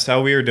he asked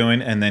how we were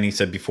doing, and then he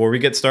said, before we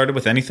get started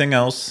with anything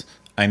else,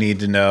 I need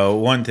to know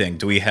one thing.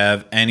 Do we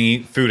have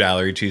any food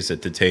allergies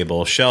at the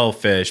table?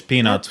 Shellfish,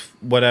 peanuts,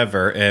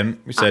 whatever.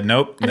 And we said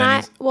nope. And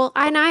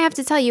I have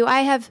to tell you, I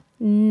have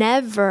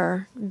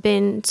never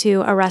been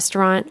to a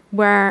restaurant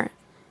where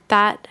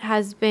that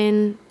has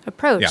been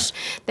approached.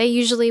 Yeah. They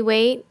usually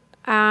wait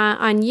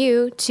on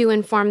you to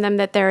inform them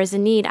that there is a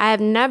need. I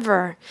have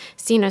never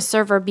seen a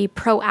server be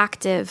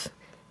proactive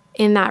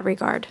in that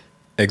regard.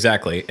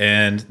 Exactly.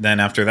 And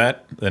then after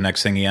that, the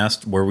next thing he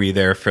asked, were we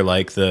there for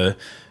like the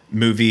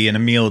movie and a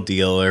meal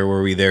deal, or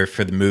were we there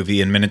for the movie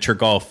and miniature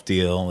golf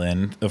deal?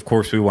 And of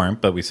course we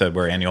weren't, but we said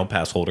we're annual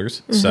pass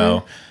holders. Mm-hmm.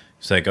 So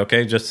it's like,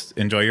 okay, just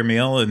enjoy your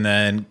meal and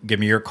then give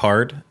me your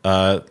card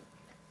while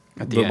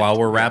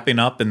we're wrapping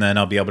up, and then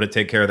I'll be able to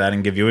take care of that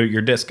and give you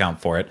your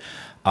discount for it.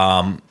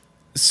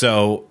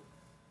 So,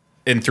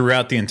 and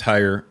throughout the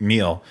entire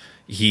meal,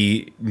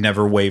 he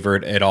never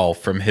wavered at all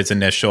from his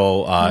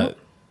initial I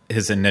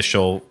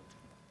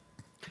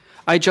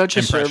judge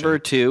a server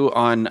too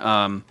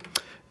on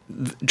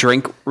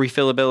drink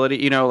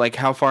refillability. Like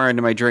how far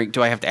into my drink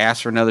do I have to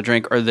ask for another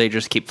drink, or they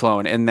just keep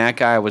flowing? And that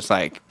guy was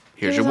like,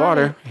 here's He your was on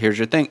water, it. here's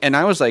your thing. And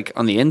I was like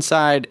on the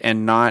inside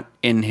and not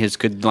in his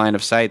good line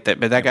of sight. But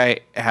that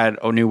guy had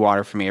a new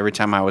water for me every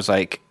time I was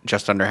like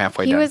just under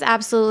halfway He done. was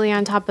absolutely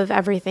on top of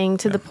everything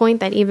to the point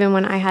that even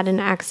when I had an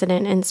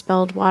accident and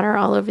spilled water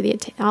all over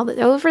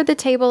over the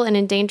table and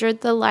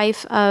endangered the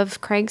life of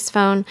Craig's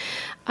phone,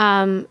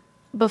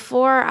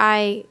 before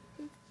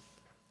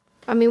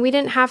I mean, we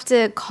didn't have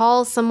to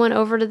call someone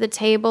over to the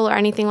table or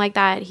anything like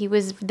that. He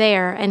was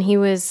there and he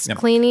was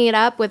cleaning it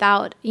up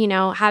without,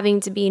 having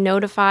to be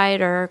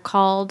notified or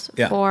called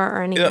for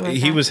or anything like that.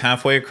 He was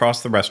halfway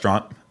across the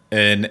restaurant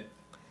and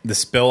the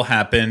spill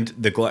happened.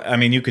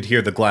 You could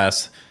hear the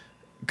glass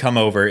come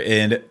over,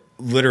 and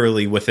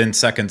literally within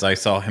seconds I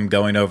saw him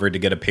going over to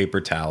get a paper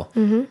towel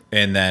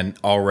and then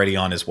already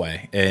on his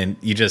way. And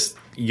you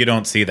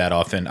don't see that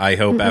often. I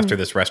hope after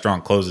this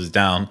restaurant closes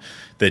down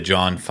that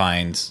John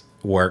finds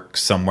work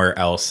somewhere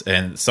else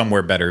and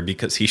somewhere better,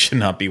 because he should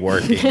not be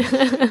working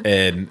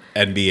in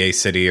NBA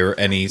City or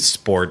any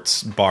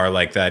sports bar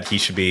like that. He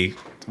should be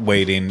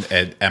waiting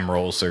at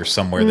Emerald's or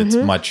somewhere that's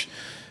much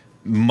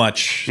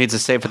Needs to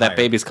save for that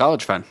baby's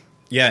college fund.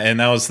 Yeah, and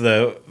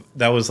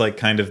that was like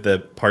kind of the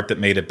part that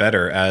made it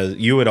better. As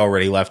you had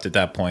already left at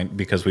that point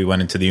because we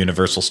went into the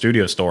Universal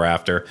Studio store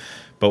after,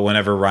 but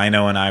whenever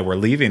Rhino and I were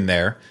leaving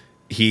there,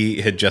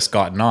 he had just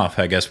gotten off.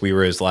 I guess we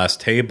were his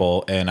last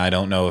table, and I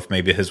don't know if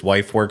maybe his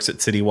wife works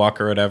at City Walk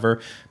or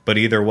whatever, but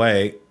either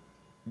way,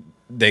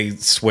 they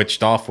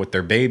switched off with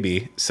their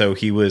baby, so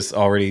he was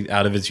already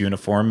out of his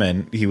uniform,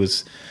 and he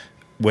was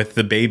with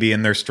the baby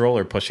in their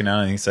stroller pushing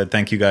out, and he said,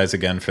 "Thank you guys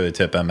again for the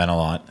tip. That meant a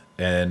lot."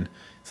 And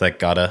it's like,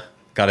 gotta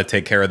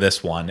take care of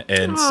this one.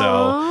 And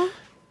so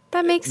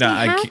that makes me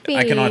happy.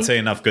 I cannot say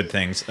enough good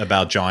things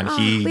about John.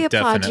 We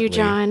applaud you,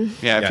 John.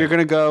 Yeah, if you're going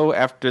to go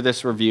after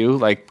this review,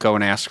 go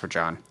and ask for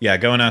John. Yeah,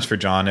 go and ask for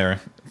John,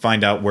 or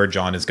find out where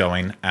John is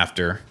going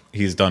after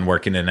he's done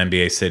working in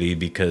NBA City,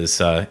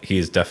 because he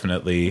is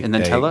definitely and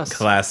then tell us.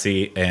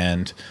 Classy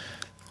and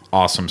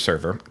awesome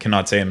server.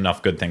 Cannot say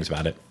enough good things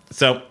about it.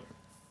 So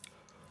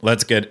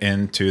let's get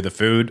into the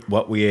food,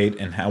 what we ate,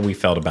 and how we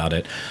felt about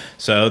it.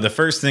 So the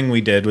first thing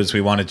we did was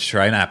we wanted to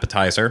try an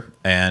appetizer,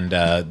 and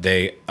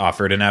they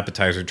offered an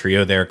appetizer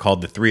trio there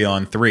called the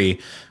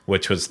 3-on-3,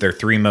 which was their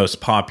three most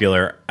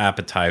popular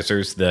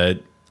appetizers,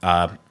 the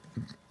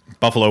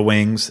buffalo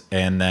wings,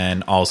 and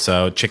then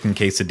also chicken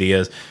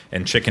quesadillas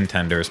and chicken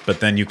tenders. But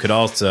then you could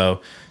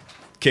also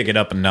kick it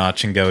up a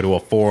notch and go to a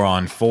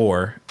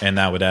 4-on-4, and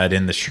that would add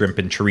in the shrimp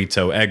and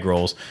chorizo egg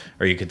rolls,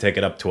 or you could take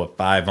it up to a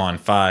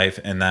 5-on-5,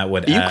 and that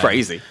would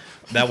crazy.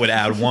 That would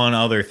add one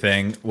other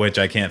thing, which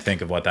I can't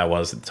think of what that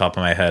was at the top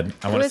of my head.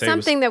 It was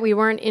something that we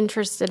weren't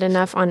interested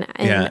enough in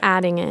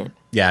adding it.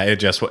 Yeah, it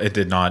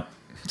did not.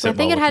 I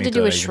think it had to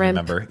do with shrimp.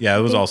 Remember. Yeah,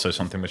 it was also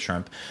something with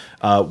shrimp.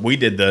 We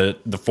did the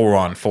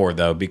 4-on-4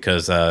 though,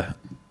 because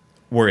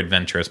we're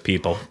adventurous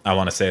people. I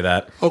want to say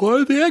that. I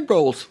wanted the egg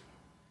rolls.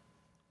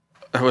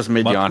 That was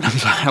mid-yawn. I'm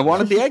sorry. I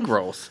wanted the egg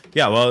rolls.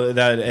 Yeah, well, it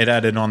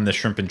added on the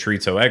shrimp and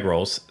chorizo egg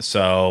rolls,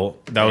 so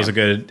that was a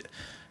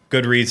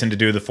good reason to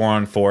do the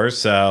 4-on-4.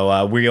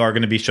 So we are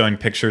going to be showing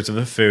pictures of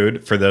the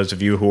food for those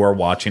of you who are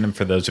watching, and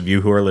for those of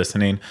you who are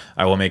listening,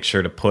 I will make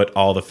sure to put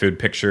all the food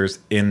pictures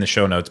in the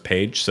show notes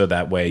page, so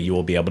that way you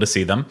will be able to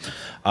see them.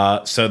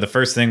 So the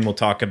first thing we'll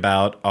talk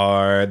about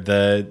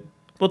the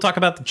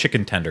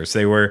chicken tenders.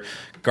 They were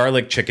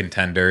garlic chicken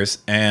tenders,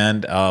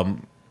 and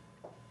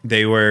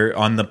they were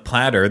on the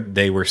platter.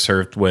 They were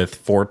served with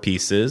 4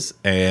 pieces,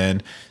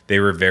 and they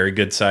were very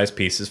good sized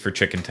pieces for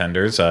chicken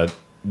tenders.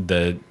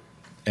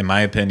 In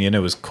my opinion, it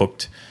was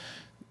cooked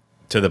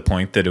to the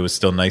point that it was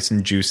still nice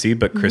and juicy,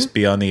 but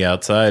crispy on the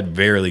outside,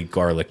 very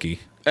garlicky.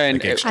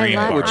 And extreme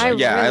garlic. I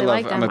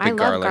love them. I'm a big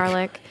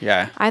garlic.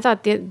 Yeah. I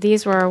thought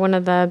these were one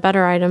of the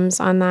better items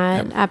on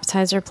that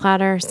appetizer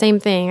platter. Same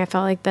thing. I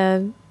felt like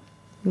the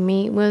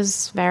meat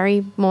was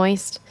very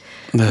moist.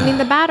 I mean,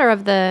 the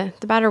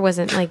batter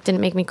wasn't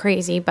didn't make me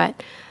crazy,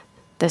 but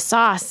the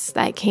sauce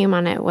that came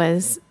on it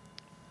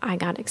I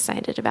got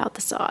excited about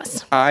the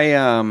sauce.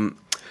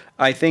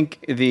 I think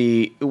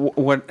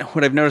what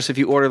I've noticed, if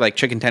you order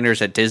chicken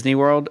tenders at Disney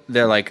World,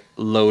 they're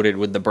loaded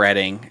with the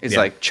breading. It's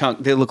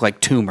they look like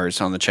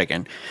tumors on the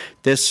chicken.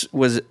 This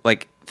was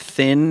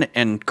thin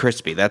and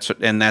crispy. That's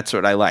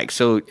what I like.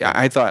 So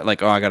I thought I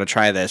got to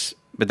try this.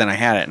 But then I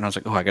had it, and I was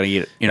like, "Oh, I got to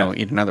eat it.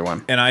 Eat another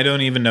one." And I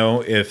don't even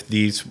know if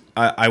these.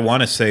 I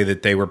want to say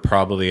that they were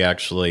probably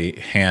actually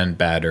hand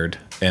battered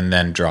and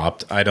then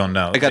dropped. I don't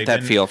know. I got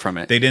that feel from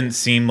it. They didn't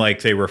seem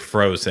like they were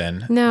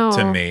frozen.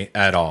 To me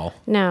at all.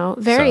 No,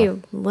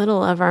 very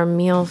little of our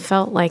meal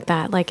felt like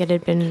that. Like it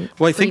had been.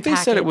 Well, I think they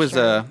said it was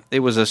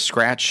a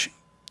scratch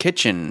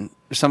kitchen.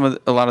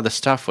 A lot of the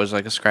stuff was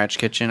like a scratch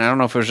kitchen. I don't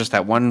know if it was just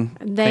that one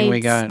thing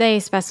we got. They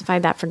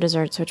specified that for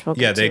desserts, which we'll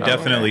get to. Yeah, they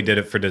definitely did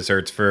it for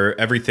desserts. For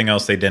everything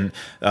else, they didn't.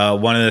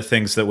 One of the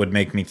things that would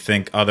make me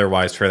think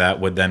otherwise for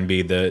that would then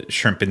be the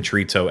shrimp and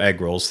chorizo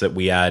egg rolls that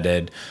we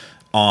added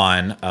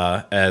on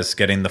as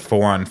getting the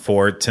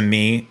 4-on-4. To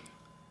me,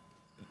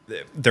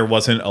 there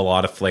wasn't a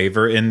lot of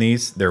flavor in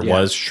these. There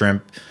was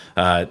shrimp,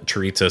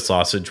 chorizo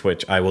sausage,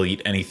 which I will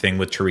eat anything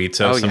with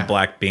chorizo, some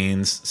black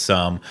beans,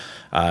 some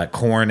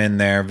corn in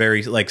there.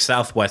 Very like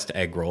Southwest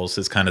egg rolls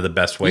is kind of the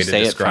best way to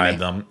describe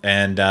them.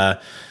 And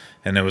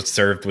it was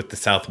served with the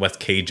Southwest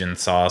Cajun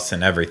sauce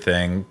and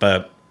everything.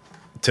 But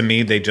to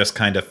me, they just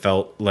kind of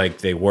felt like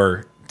they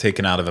were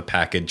taken out of a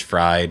package,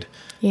 fried.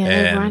 Yeah,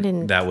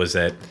 and that was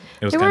it.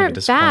 It was they kind of a weren't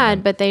disappointment.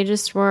 bad, but they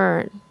just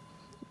weren't.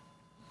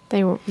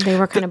 They were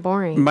kind of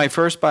boring. My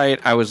first bite,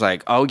 I was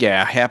like, "Oh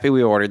yeah, happy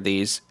we ordered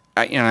these."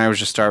 I was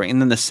just starving,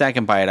 and then the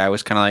second bite, I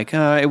was kind of like,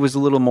 it was a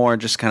little more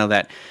just kind of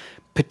that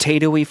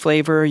potatoey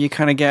flavor you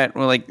kind of get,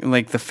 or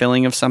like the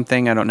filling of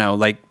something. I don't know,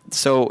 like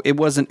so it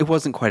wasn't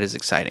quite as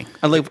exciting.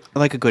 I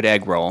like a good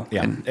egg roll.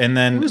 Yeah, and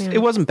then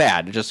it wasn't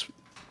bad. It just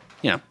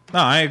No,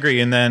 I agree.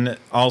 And then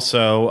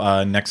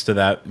also next to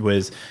that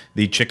was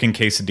the chicken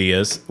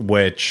quesadillas,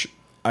 which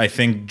I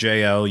think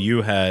JL,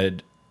 you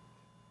had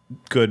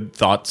good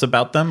thoughts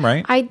about them,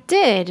 right? I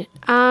did.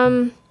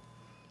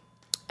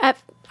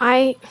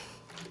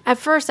 At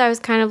first I was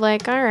kind of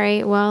like, all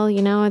right, well,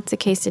 it's a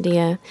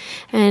quesadilla,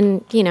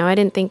 and I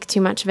didn't think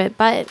too much of it.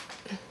 But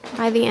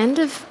by the end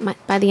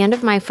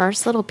of my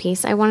first little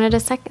piece, I wanted a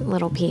second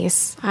little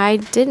piece. I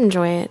did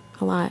enjoy it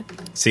a lot.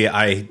 See,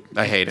 I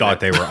hated thought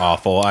they were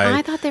awful.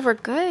 I thought they were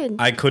good.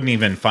 I couldn't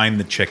even find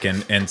the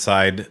chicken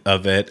inside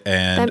of it,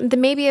 and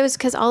maybe it was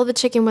because all the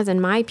chicken was in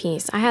my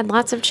piece. I had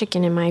lots of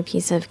chicken in my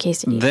piece of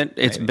quesadilla. Then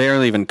it's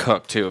barely even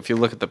cooked too. If you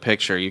look at the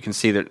picture, you can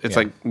see that it's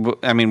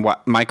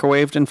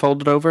microwaved and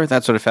folded over.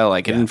 That's what it felt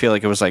like. It didn't feel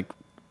like it was like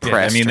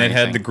pressed. it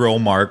had the grill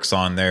marks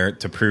on there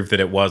to prove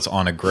that it was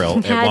on a grill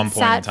at one point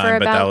in time. For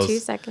but about that was 2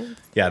 seconds.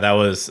 Yeah, that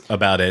was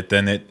about it.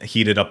 Then it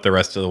heated up the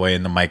rest of the way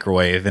in the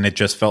microwave, and it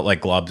just felt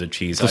like globs of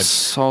cheese. The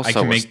salsa I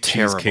can was make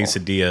terrible. cheese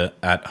quesadilla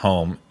at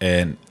home,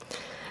 and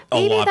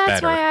Maybe lot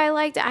that's better. why I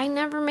liked it. I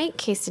never make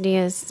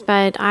quesadillas,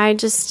 but I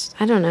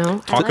don't know.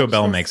 Taco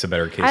Bell makes a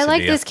better quesadilla. I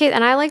like this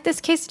and I like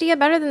this quesadilla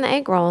better than the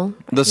egg roll.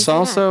 The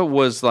salsa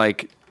was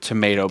like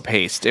tomato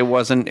paste. It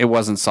wasn't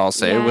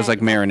salsa. It was like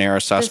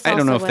marinara sauce. I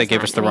don't know if they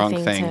gave us the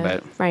wrong thing,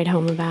 but write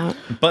home about.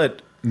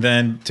 But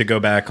then to go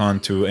back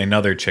onto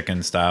another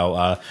chicken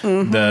style,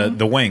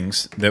 the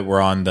wings that were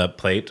on the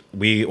plate,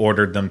 we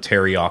ordered them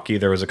teriyaki.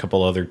 There was a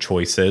couple other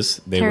choices.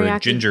 They were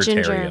ginger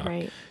teriyaki.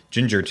 Right.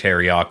 Ginger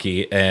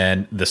teriyaki,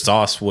 and the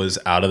sauce was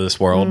out of this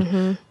world,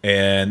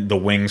 and the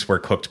wings were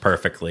cooked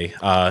perfectly,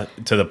 to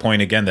the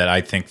point again that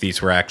I think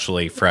these were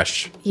actually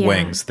fresh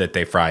wings that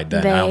they fried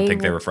then. I don't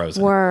think they were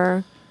frozen.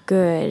 Were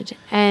good,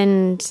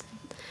 and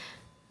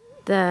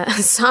the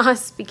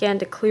sauce began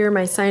to clear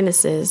my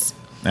sinuses.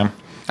 Yeah.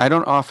 I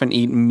don't often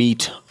eat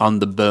meat on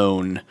the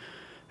bone,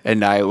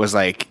 and I was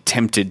like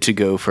tempted to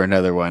go for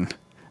another one,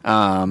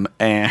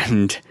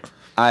 and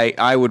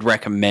I would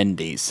recommend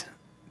these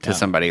to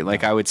somebody.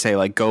 Like I would say,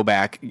 like go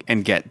back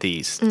and get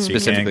these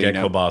specifically. You can't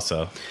get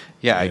kielbasa.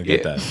 Yeah,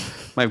 get that.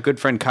 My good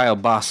friend Kyle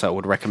Bassa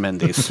would recommend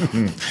these.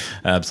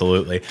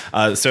 Absolutely.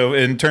 So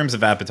in terms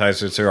of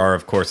appetizers, there are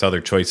of course other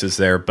choices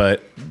there,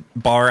 but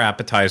bar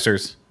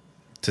appetizers,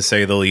 to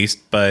say the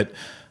least. But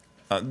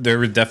there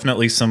were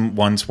definitely some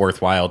ones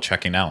worthwhile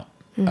checking out.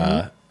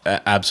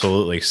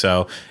 Absolutely.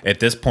 So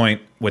at this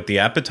point, with the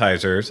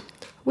appetizers,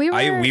 we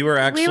were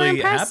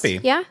actually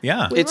happy. Yeah,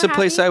 yeah. It's a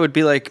place I would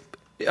be like.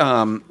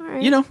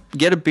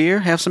 Get a beer,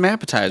 have some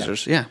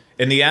appetizers. Yeah.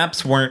 And the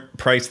apps weren't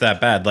priced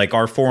that bad. Like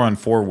our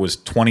 4-on-4 was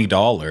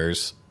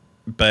 $20,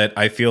 but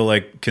I feel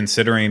like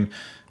considering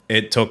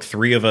it took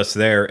 3 of us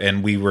there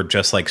and we were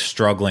just like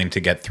struggling to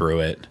get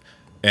through it.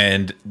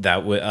 And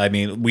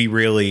we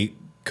really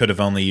could have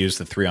only used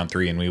the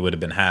 3-on-3 and we would have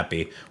been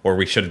happy, or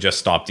we should have just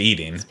stopped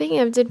eating. Speaking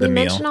of, did we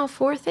mention all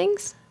 4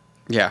 things?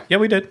 Yeah. Yeah,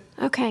 we did.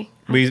 Okay.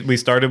 We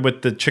started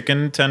with the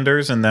chicken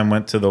tenders and then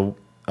went to the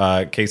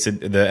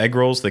the egg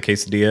rolls, the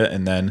quesadilla,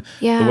 and then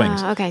the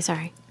wings. Okay,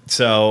 sorry.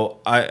 So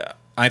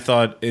I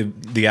thought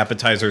the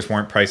appetizers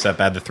weren't priced that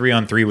bad. The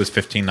 3-on-3 was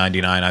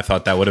 $15.99. I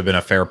thought that would have been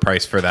a fair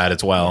price for that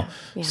as well.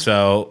 Yeah.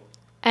 So,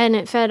 and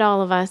it fed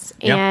all of us,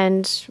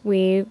 and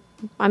to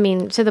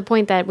the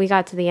point that we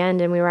got to the end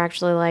and we were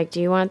actually like,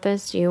 "Do you want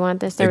this? Do you want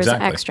this?" There was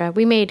extra.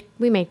 We made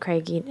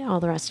Craig eat all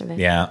the rest of it.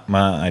 Yeah,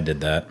 I did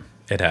that.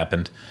 It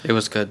happened. It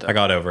was good, though. I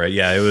got over it.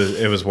 Yeah,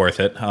 it was worth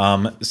it.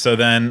 So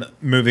then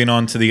moving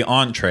on to the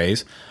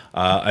entrees,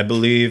 I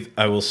believe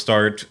I will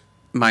start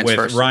with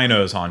first.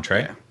 Rhino's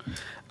entree.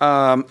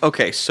 Yeah.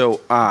 Okay,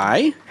 so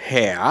I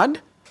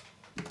had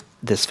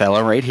this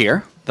fella right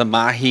here, the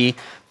mahi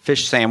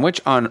fish sandwich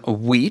on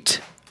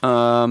wheat,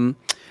 and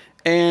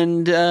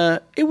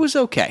it was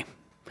okay.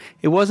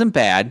 It wasn't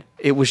bad.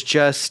 It was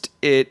just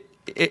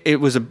it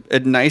was a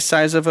nice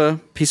size of a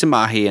piece of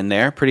mahi in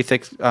there, pretty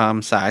thick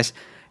size.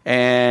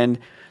 And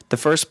the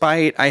first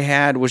bite I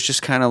had was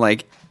just kind of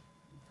like,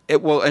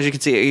 as you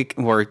can see,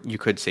 or you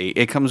could see,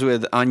 it comes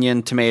with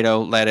onion, tomato,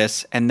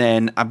 lettuce, and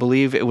then I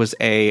believe it was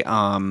a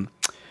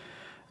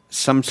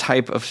some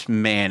type of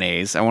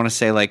mayonnaise. I want to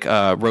say like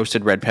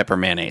roasted red pepper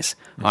mayonnaise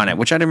on it,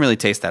 which I didn't really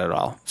taste that at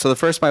all. So the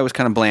first bite was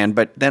kind of bland,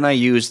 but then I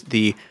used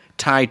the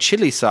Thai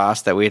chili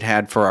sauce that we'd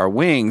had for our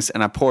wings,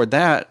 and I poured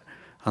that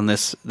on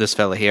this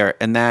fella here,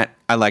 and that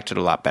I liked it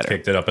a lot better.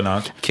 Kicked it up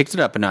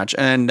a notch.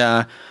 And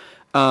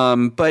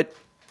but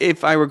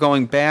if I were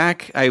going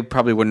back, I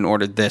probably wouldn't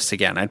order this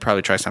again. I'd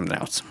probably try something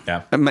else.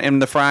 Yeah.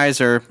 And the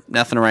fries are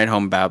nothing to write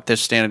home about. They're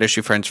standard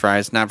issue French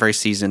fries, not very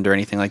seasoned or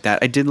anything like that.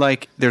 I did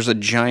like. There's a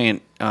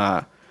giant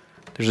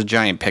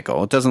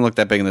pickle. It doesn't look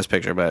that big in this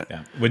picture, but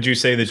Yeah. Would you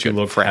say that you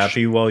looked fresh.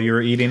 happy while you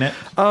were eating it?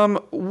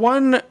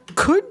 One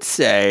could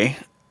say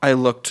I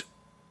looked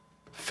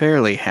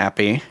fairly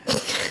happy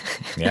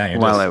Yeah.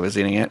 while I was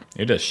eating it.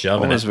 You're just I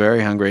shoving was it.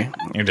 very hungry.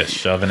 You're just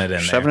shoving it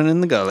in Shoving there. it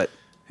in the gullet.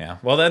 Yeah.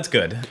 Well, that's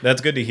good.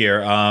 That's good to hear.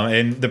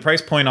 And the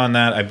price point on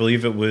that, I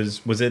believe it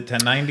was it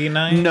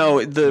 $10.99?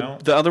 No,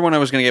 the other one I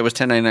was going to get was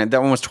 $10.99.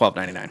 That one was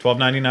 $12.99.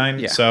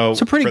 $12.99. Yeah, So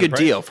it's a pretty for the good price?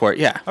 deal for it.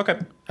 Yeah. Okay.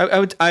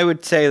 I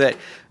would say that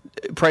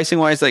pricing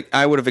wise, like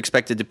I would have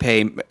expected to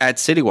pay at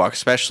City Walk,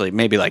 especially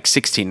maybe like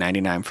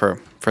 $16.99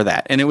 for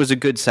that, and it was a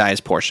good size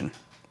portion.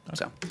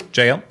 So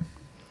JL?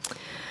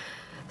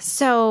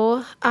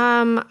 So,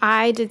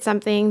 I did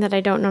something that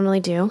I don't normally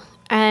do,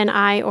 and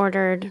I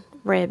ordered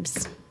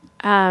ribs.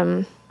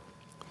 And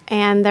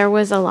there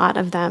was a lot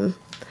of them.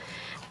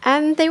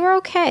 And they were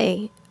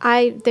okay.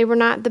 They were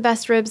not the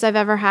best ribs I've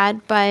ever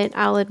had, but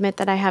I'll admit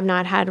that I have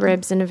not had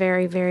ribs in a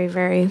very, very,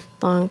 very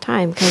long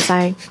time because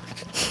I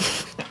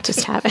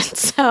just haven't.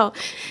 So,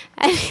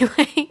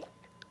 anyway,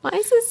 why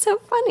is this so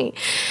funny?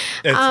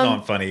 It's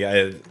not funny.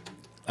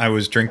 I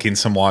was drinking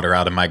some water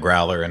out of my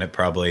growler, and it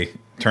probably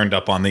turned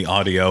up on the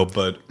audio,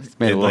 but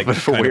made it a little bit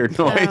of a kind weird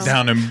noise.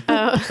 Down and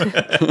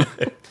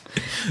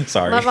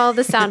sorry. Love all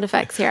the sound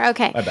effects here.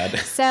 Okay. My bad.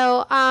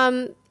 So,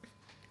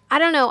 I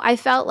don't know. I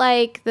felt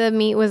like the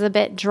meat was a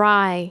bit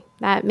dry,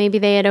 that maybe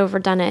they had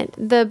overdone it.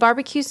 The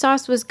barbecue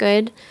sauce was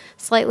good,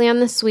 slightly on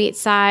the sweet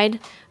side,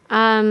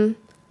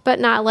 but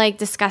not like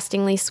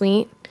disgustingly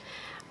sweet.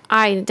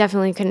 I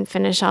definitely couldn't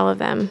finish all of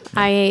them.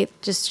 I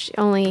ate just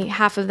only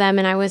half of them,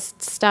 and I was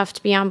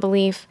stuffed beyond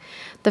belief.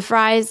 The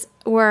fries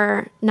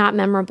were not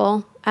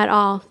memorable at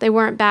all. They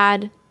weren't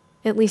bad.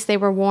 At least they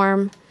were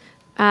warm.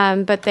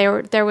 But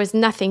there was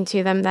nothing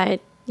to them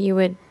that you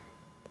would,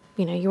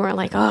 you weren't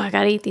like, oh, I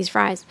got to eat these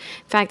fries.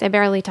 In fact, I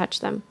barely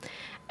touched them.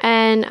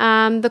 And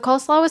the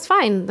coleslaw was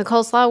fine. The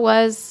coleslaw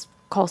was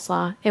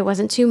coleslaw. It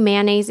wasn't too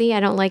mayonnaisey.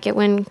 I don't like it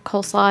when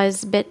coleslaw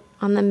is a bit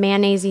on the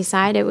mayonnaisey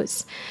side. It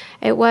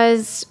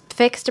was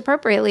fixed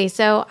appropriately.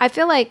 So I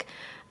feel like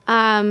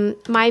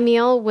my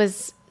meal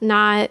was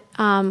not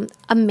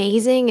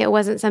amazing. It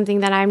wasn't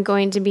something that I'm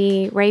going to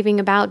be raving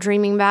about,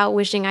 dreaming about,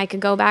 wishing I could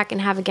go back and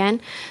have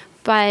again.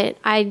 But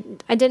I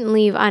didn't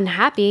leave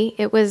unhappy.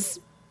 It was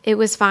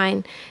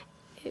fine.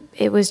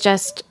 It was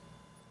just,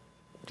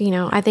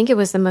 I think it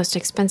was the most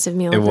expensive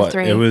meal of the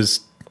three. It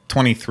was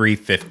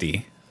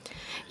 $23.50.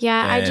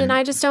 Yeah, And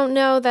I just don't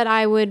know that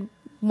I would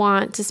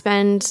want to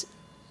spend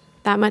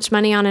that much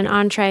money on an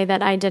entree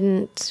that I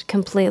didn't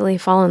completely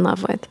fall in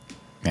love with.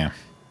 Yeah.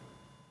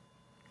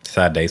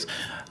 Sad days.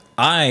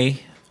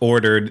 I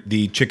ordered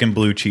the chicken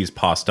blue cheese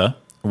pasta,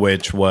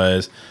 which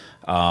was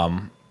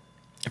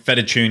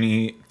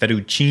fettuccine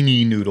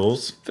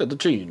noodles.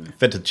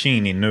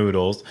 Fettuccine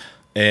noodles.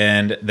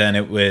 And then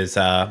it was,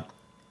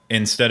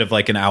 instead of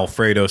like an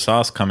Alfredo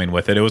sauce coming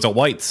with it, it was a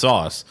white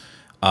sauce.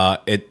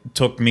 It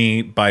took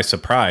me by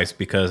surprise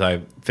because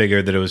I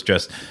figured that it was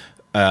just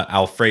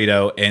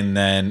Alfredo, and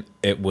then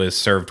it was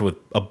served with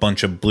a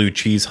bunch of blue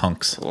cheese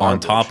hunks on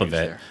top of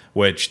it,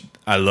 which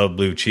I love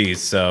blue cheese.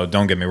 So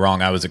don't get me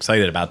wrong, I was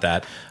excited about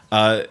that.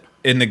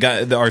 And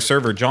our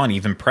server John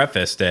even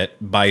prefaced it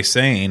by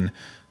saying,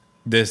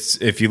 "This,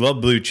 if you love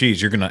blue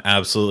cheese, you're gonna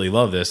absolutely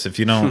love this. If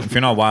you're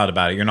not wild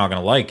about it, you're not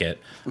gonna like it."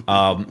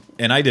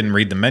 And I didn't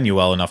read the menu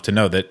well enough to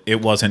know that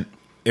it wasn't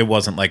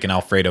like an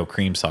Alfredo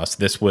cream sauce.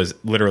 This was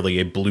literally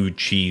a blue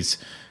cheese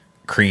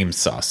cream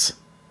sauce.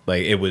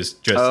 Like it was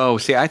just. Oh,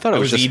 see, I thought it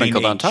was just eating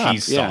sprinkled on top.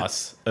 cheese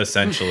sauce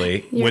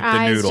essentially Your with the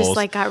eyes noodles. just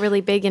like got really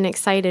big and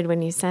excited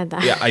when you said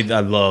that. Yeah, I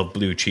love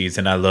blue cheese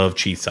and I love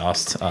cheese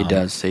sauce. He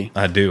does, see.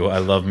 I do. I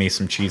love me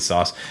some cheese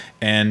sauce.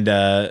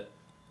 And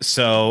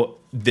so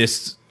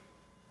this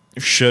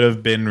should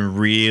have been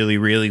really,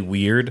 really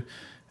weird,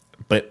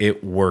 but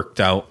it worked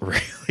out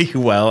really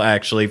well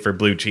actually for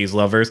blue cheese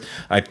lovers.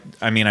 I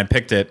mean, I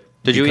picked it.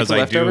 Did you eat because the I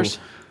leftovers?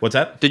 What's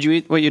that? Did you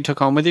eat what you took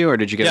home with you, or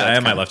did you get? Yeah, that I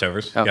have my kind?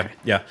 leftovers. Okay.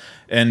 Yeah.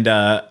 And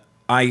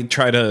I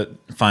try to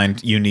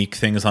find unique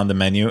things on the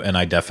menu, and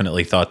I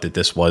definitely thought that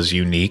this was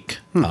unique.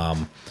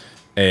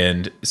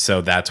 And so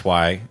that's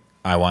why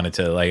I wanted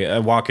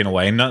to walking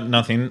away.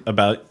 Nothing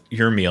about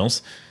your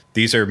meals.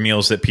 These are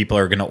meals that people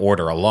are going to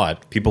order a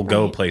lot. People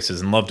go places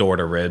and love to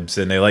order ribs,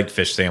 and they like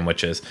fish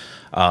sandwiches.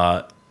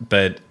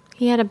 But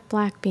He had a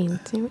black bean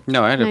sandwich.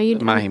 No, I had you a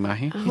didn't.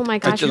 mahi. Oh my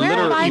gosh! I where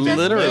have I just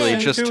literally been?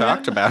 just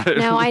talked about it.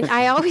 No,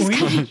 I always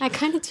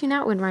kind of tune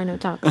out when Rhino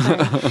talks.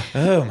 Sorry.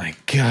 oh my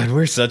god,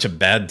 we're such a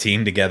bad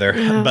team together.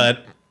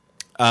 But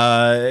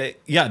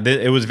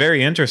it was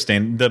very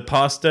interesting. The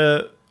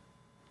pasta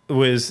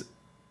was.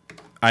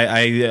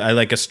 I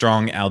like a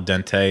strong al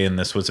dente, and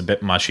this was a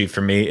bit mushy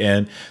for me.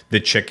 And the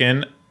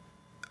chicken,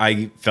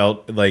 I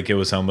felt like it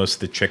was almost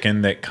the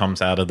chicken that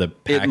comes out of the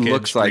package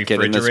looks like it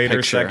in this refrigerator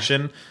picture.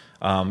 section,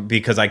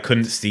 because I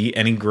couldn't see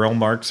any grill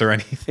marks or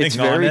anything It's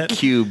on very it.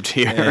 cubed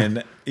here.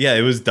 And yeah,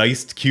 it was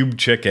diced cube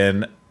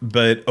chicken,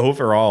 but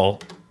overall,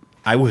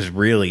 I was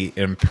really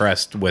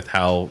impressed with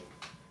how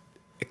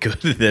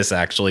good this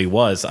actually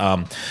was.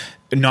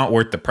 Not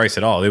worth the price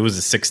at all. It was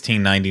a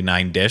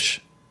 $16.99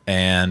 dish,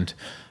 and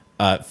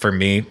for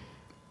me,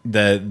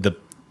 the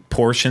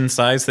portion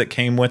size that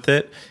came with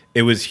it,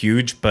 it was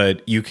huge.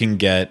 But you can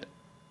get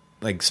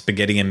like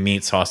spaghetti and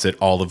meat sauce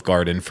at Olive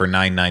Garden for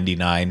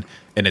 $9.99,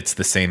 and it's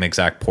the same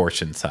exact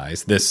portion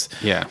size. That's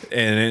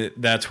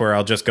where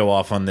I'll just go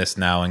off on this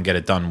now and get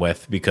it done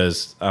with,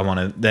 because I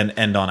want to then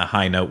end on a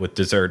high note with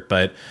dessert.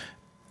 But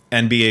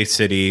NBA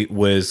City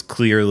was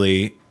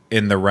clearly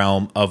in the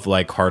realm of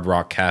like Hard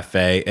Rock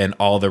Cafe and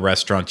all the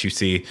restaurants you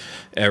see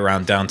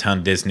around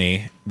downtown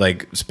Disney,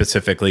 like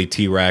specifically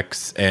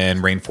T-Rex and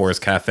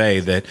Rainforest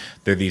Cafe, that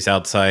they're these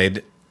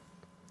outside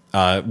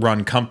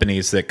run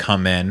companies that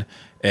come in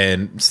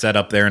and set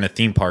up there in a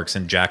theme parks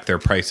and jack their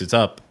prices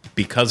up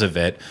because of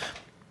it.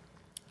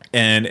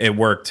 And it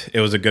worked. It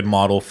was a good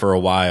model for a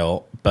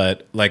while.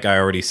 But like I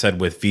already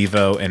said, with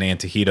Vivo and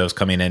Antojitos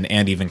coming in,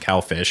 and even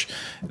Cowfish,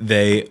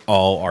 they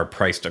all are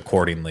priced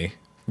accordingly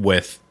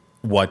with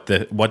what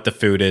the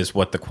food is,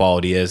 what the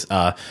quality is,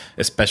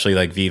 especially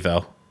like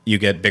Vivo. You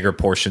get bigger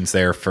portions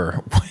there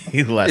for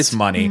way less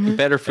money.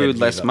 Better food,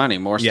 less money,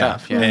 more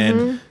stuff. Yeah.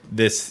 And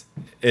this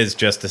is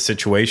just a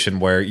situation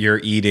where you're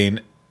eating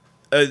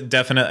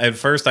at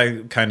first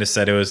I kind of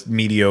said it was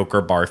mediocre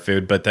bar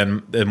food, but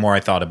then the more I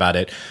thought about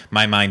it,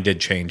 my mind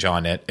did change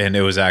on it, and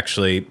it was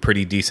actually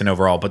pretty decent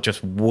overall, but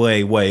just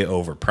way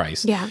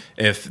overpriced. Yeah.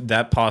 If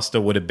that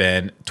pasta would have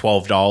been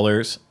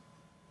 $12,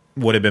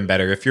 would have been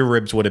better. If your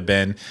ribs would have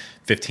been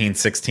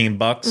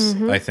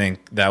 $15-$16, I think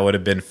that would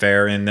have been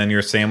fair. And then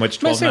your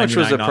sandwich, My sandwich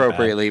was $12.99, not bad.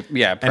 appropriately,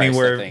 priced,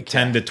 Anywhere I think,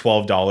 $10 to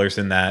 $12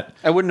 in that.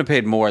 I wouldn't have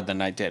paid more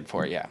than I did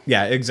for it, yeah.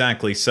 Yeah,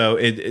 exactly. So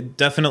it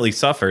definitely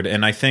suffered.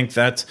 And I think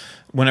that's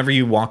whenever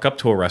you walk up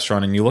to a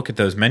restaurant and you look at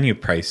those menu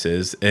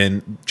prices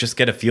and just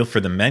get a feel for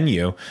the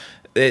menu,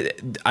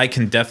 I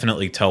can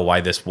definitely tell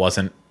why this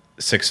wasn't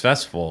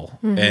successful.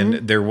 And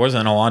there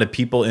wasn't a lot of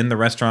people in the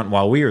restaurant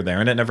while we were there,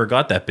 and it never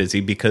got that busy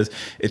because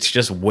it's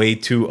just way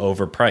too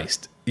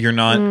overpriced. You're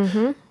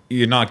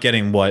not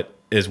getting what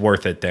is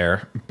worth it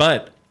there.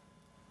 But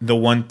the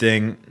one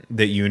thing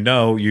that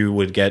you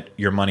would get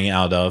your money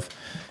out of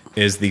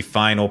is the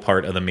final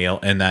part of the meal,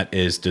 and that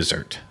is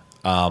dessert.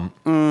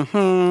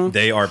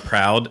 They are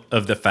proud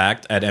of the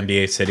fact at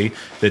NBA City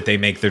that they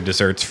make their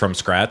desserts from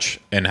scratch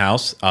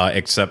in-house,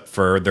 except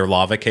for their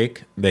lava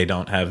cake. They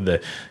don't have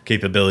the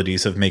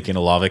capabilities of making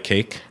a lava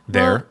cake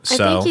there.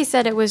 Well, I think he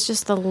said it was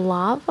just the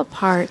lava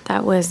part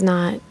that was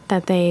not,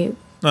 that they...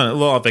 No,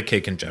 lava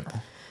cake in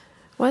general.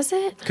 Was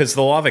it? Because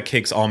the lava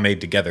cake's all made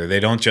together. They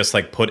don't just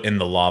like put in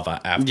the lava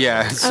after.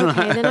 Yeah.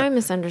 Okay, then I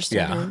misunderstood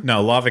him.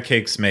 No, lava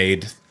cake's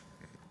made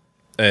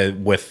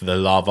with the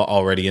lava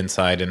already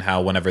inside, and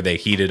how whenever they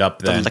heat it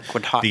up, then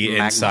liquid hot the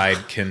magma.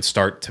 inside can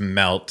start to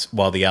melt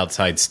while the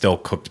outside's still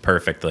cooked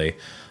perfectly.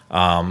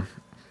 I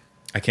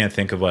can't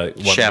think of what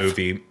Chef.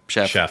 movie.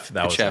 Chef.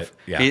 That was Chef. it.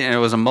 Yeah. And it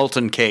was a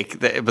molten cake,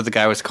 but the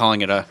guy was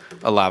calling it a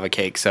lava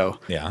cake, so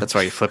Yeah. that's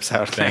why he flips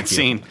out in Thank that you.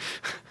 scene.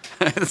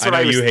 That's I know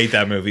what you hate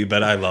that movie,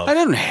 but I love I it.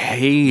 don't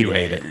hate You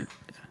hate it.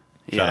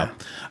 Yeah.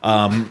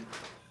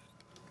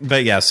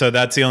 But yeah, so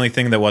that's the only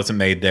thing that wasn't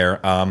made there.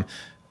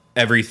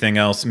 Everything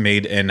else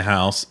made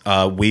in-house.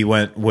 We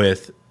went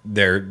with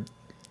their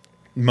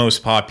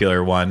most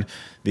popular one,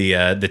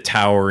 the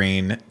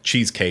towering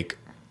cheesecake,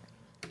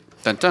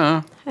 Dun,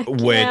 dun.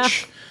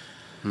 which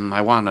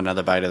I want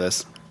another bite of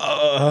this.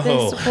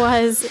 This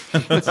was...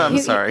 I'm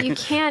sorry. You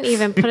can't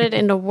even put it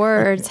into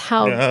words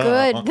how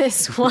good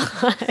this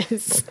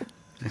was.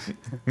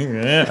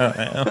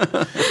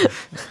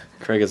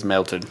 Craig is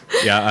melted.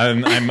 yeah,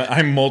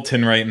 I'm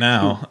molten right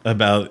now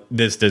about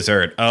this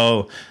dessert.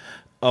 Oh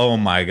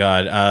my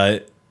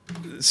god.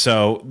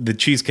 So the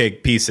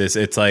cheesecake pieces,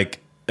 it's like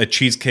a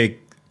cheesecake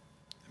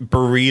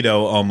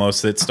burrito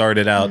almost, that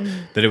started out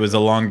that it was a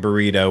long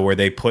burrito where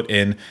they put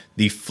in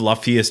the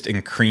fluffiest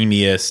and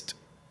creamiest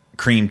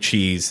cream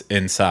cheese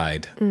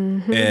inside.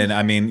 And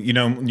I mean,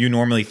 you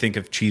normally think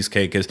of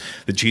cheesecake as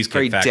the Cheesecake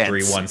Very Factory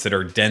dense. ones that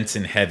are dense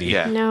and heavy.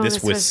 Yeah. No,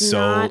 this was so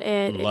not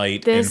it.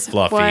 light This and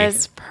fluffy.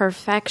 was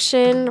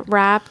perfection,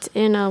 wrapped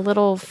in a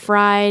little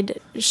fried,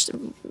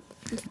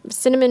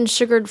 cinnamon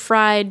sugared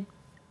fried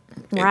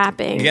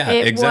wrapping. Yeah,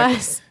 it exactly.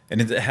 was... And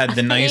it had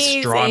the nice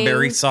amazing.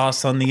 strawberry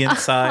sauce on the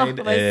inside.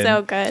 It was and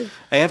so good.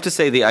 I have to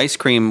say the ice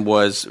cream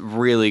was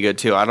really good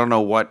too. I don't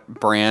know what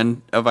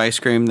brand of ice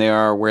cream they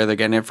are, where they're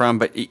getting it from,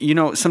 but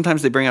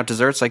sometimes they bring out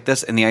desserts like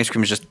this and the ice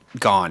cream is just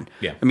gone.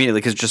 Yeah. Immediately,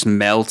 because it just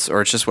melts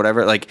or it's just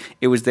whatever. Like,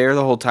 it was there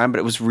the whole time, but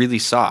it was really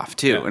soft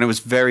too. Yeah. And it was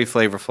very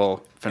flavorful.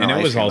 And vanilla it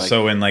ice was cream,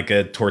 also in like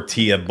a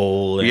tortilla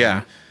bowl. And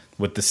Yeah.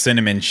 With the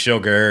cinnamon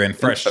sugar and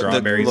fresh The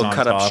strawberries little on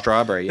cut up top.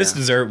 strawberry, This yeah.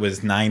 dessert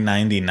was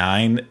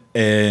 $9.99,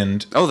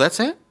 and Oh, that's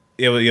it?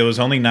 it was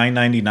only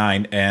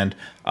 $9.99, and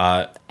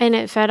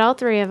it fed all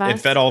three of us.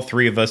 it fed all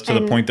three of us to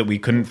the point that we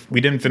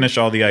didn't finish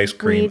all the ice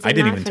cream. did I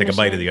didn't not even take a finish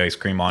bite it. of the ice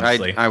cream,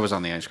 honestly. I was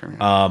on the ice cream.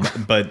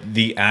 But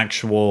the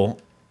actual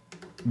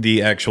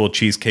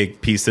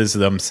cheesecake pieces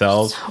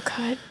themselves, So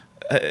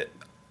good.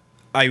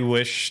 I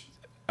wish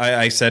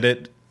I said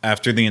it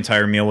after the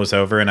entire meal was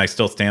over, and I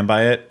still stand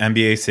by it.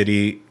 NBA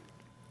City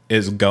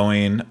is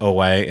going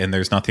away, and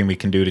there's nothing we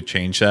can do to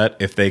change that.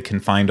 If they can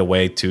find a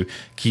way to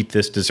keep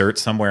this dessert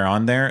somewhere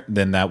on there,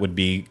 then that would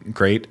be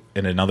great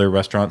in another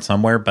restaurant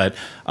somewhere. But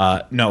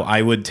no,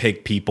 I would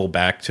take people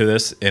back to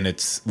this, and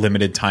it's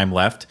limited time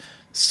left,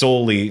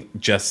 solely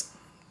just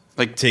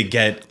like to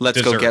get let's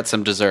dessert. go get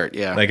some dessert.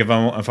 Yeah. Like if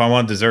I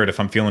want dessert, if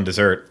I'm feeling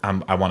dessert,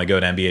 I want to go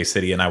to NBA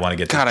City, and I want to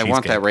get God, the I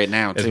want cheesecake that right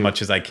now, as too.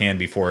 much as I can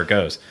before it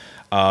goes.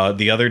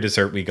 The other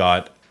dessert we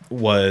got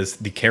was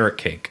the carrot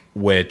cake,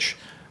 which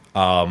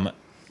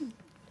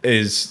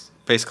is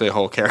basically a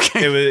whole carrot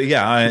cake. it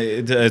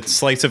was a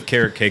slice of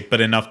carrot cake,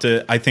 but enough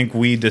to, I think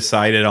we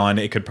decided on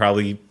it could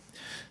probably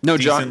No,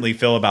 John, decently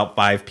fill about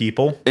 5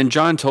 people. and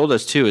John told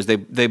us too is they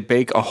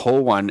bake a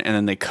whole one and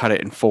then they cut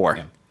it in 4.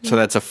 Yeah. So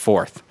that's a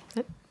fourth.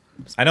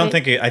 I don't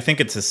think I think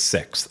it's a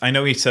 6th. I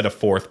know he said a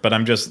 4th, but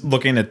I'm just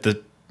looking at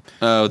the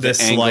Oh, the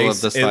angle slice.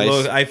 of the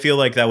slice. I feel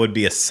like that would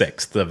be a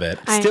 6th of it.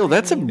 Still,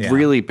 that's a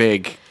really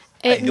big.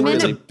 It, It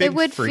was a big it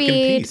would freaking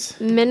feed piece.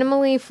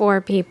 minimally 4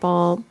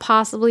 people,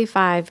 possibly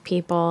 5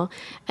 people,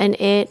 and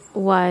it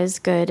was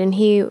good. And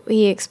he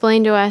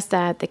explained to us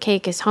that the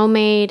cake is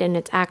homemade and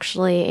it's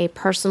actually a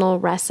personal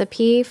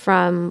recipe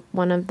from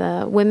one of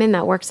the women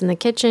that works in the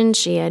kitchen.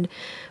 She had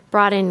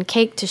brought in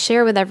cake to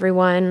share with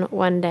everyone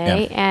one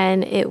day, Yeah.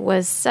 and it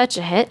was such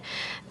a hit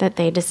that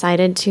they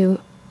decided to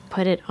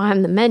put it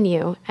on the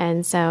menu.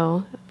 And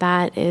so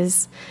that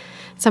is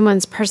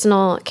someone's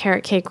personal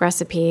carrot cake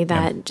recipe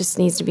that just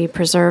needs to be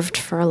preserved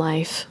for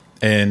life.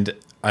 And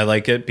I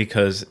like it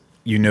because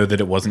you know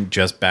that it wasn't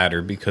just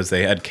batter, because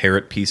they had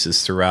carrot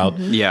pieces throughout.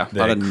 Yeah, a the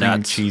lot of cream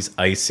nuts. cheese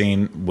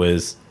icing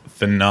was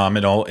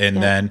phenomenal. And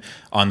Yeah. then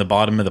on the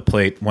bottom of the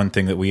plate, one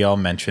thing that we all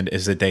mentioned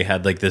is that they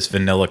had like this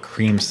vanilla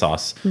cream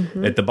sauce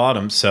at the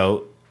bottom.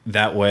 So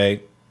that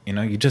way, you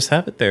know, you just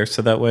have it there.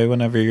 So that way,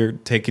 whenever you're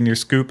taking your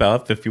scoop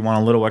out, if you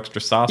want a little extra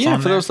sauce Yeah,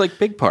 on for there, those like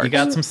big parts. you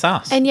got some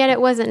sauce. And yet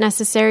it wasn't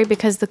necessary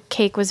because the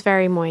cake was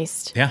very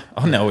moist. Yeah.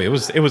 Oh no, it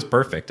was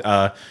perfect.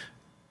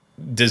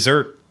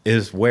 Dessert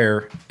is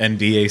where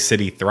NBA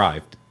City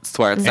thrived That's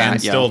where it's and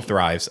at. still Yeah.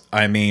 thrives.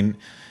 I mean,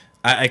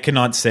 I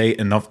cannot say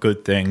enough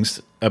good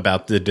things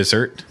about the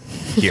dessert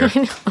here.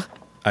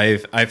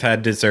 I've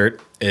had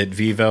dessert at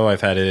Vivo.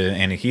 I've had it at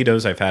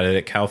Antojitos. I've had it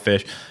at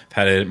Cowfish. I've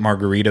had it at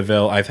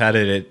Margaritaville. I've had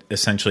it at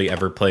essentially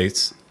every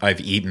place I've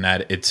eaten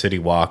at City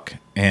Walk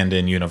and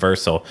in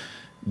Universal.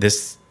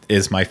 This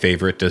is my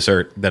favorite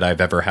dessert that I've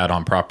ever had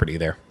on property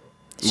there.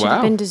 Should Wow.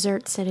 have been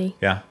Dessert City.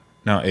 Yeah.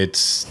 No,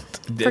 it's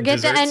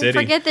Forget Dessert City.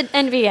 forget the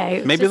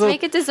NBA. Maybe Just they'll-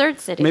 make it Dessert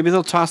City. Maybe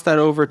they'll toss that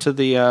over to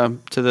the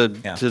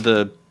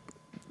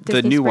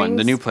Disney new one,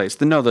 the Springs? new place.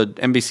 The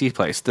NBC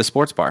place, the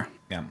sports bar.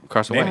 Yeah.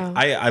 Across the way. Man,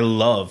 I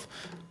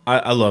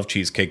love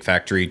Cheesecake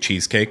Factory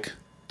cheesecake.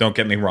 Don't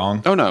get me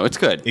wrong. Oh no, it's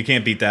good. You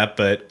can't beat that,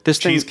 but This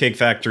thing- Cheesecake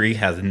Factory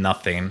has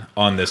nothing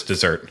on this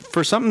dessert.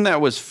 For something that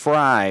was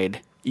fried,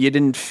 you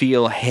didn't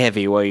feel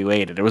heavy while you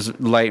ate it. It was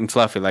light and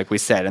fluffy, like we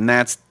said, and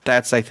that's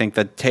I think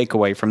the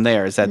takeaway from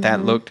there is that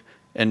that looked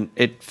and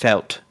it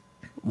felt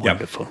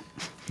wonderful.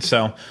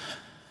 So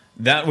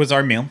that was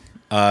our meal.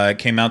 It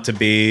came out to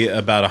be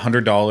about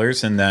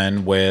 $100, and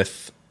then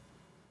with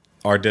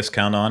our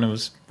discount on, it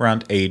was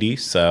around $80,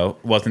 so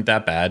it wasn't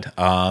that bad.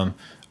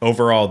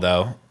 Overall,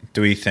 though,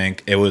 do we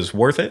think it was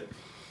worth it?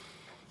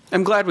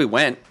 I'm glad we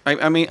went.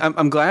 I mean,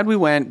 I'm glad we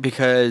went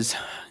because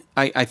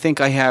I think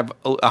I have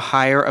a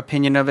higher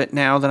opinion of it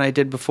now than I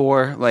did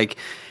before. Like,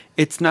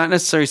 it's not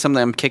necessarily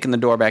something I'm kicking the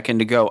door back in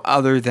to go,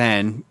 other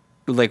than,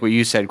 like what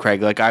you said,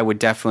 Craig, like I would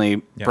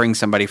definitely bring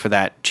somebody for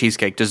that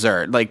cheesecake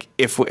dessert. Like,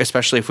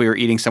 especially if we were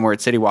eating somewhere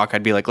at City Walk,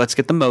 I'd be like, let's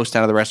get the most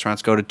out of the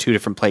restaurants, go to 2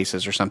 different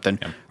places or something,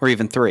 or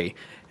even 3.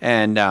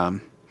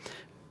 And,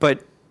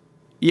 but,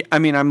 yeah, I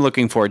mean, I'm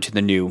looking forward to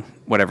the new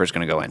whatever's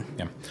going to go in.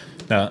 Yeah.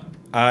 Now,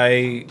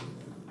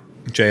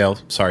 JL,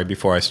 sorry,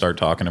 before I start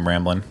talking, I'm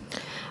rambling.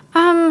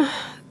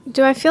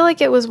 Do I feel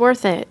like it was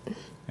worth it?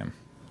 Yeah.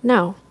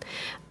 No.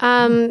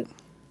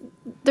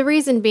 The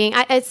reason being,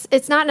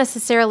 it's not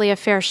necessarily a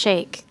fair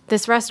shake.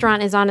 This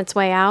restaurant is on its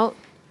way out,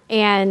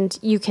 and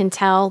you can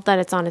tell that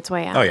it's on its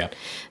way out. Oh, yeah.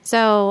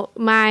 So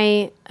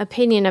my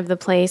opinion of the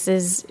place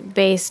is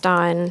based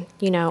on,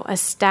 a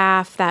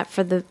staff that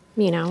for the,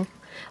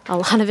 a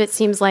lot of it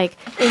seems like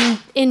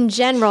in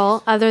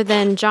general, other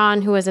than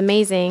John, who was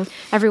amazing,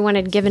 everyone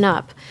had given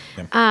up.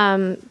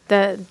 Yeah.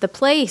 The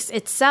place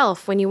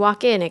itself, when you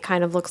walk in, it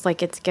kind of looks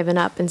like it's given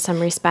up in some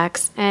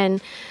respects.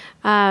 And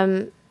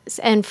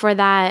for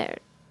that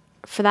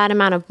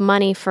amount of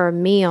money for a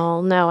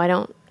meal, no, I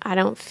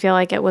don't feel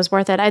like it was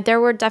worth it. There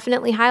were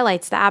definitely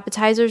highlights. The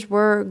appetizers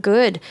were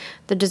good.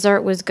 The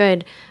dessert was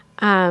good.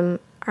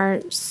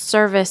 Our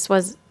service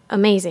was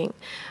amazing.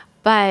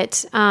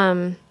 But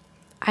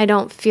I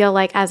don't feel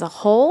like as a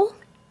whole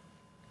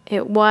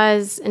it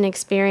was an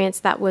experience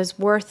that was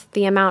worth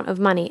the amount of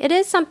money. It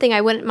is something I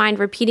wouldn't mind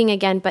repeating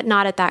again, but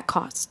not at that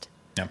cost.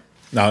 Yeah.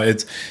 No,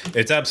 it's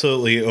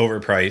absolutely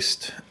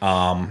overpriced.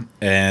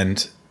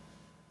 And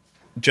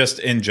just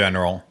in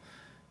general,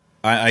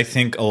 I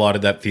think a lot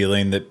of that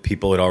feeling that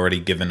people had already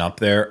given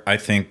up there, I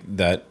think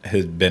that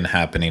had been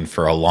happening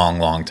for a long,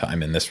 long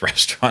time in this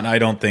restaurant. I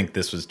don't think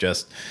this was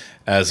just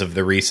as of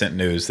the recent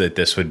news that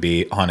this would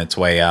be on its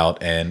way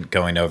out and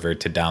going over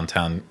to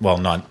downtown. Well,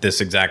 not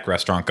this exact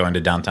restaurant going to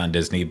downtown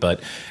Disney,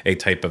 but a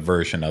type of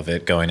version of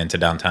it going into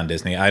downtown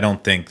Disney. I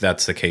don't think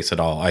that's the case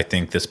at all. I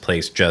think this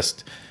place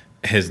just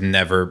has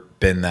never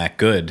been that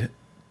good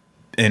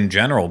in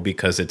general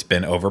because it's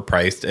been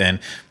overpriced and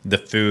the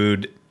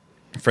food,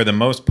 for the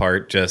most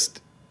part,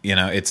 just,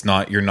 it's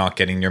not, you're not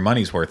getting your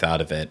money's worth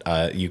out of it.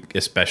 You,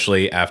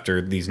 especially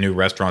after these new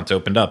restaurants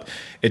opened up,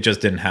 it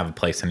just didn't have a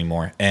place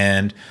anymore.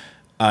 And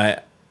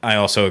I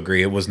also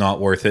agree it was not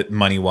worth it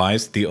money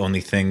wise. The only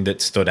thing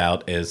that stood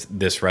out is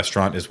this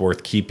restaurant is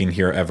worth keeping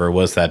here ever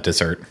was that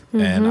dessert.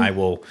 And I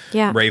will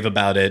rave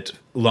about it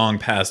long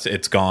past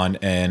it's gone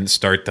and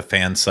start the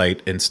fan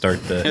site and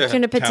start the You're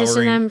going to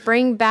petition them,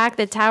 bring back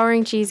the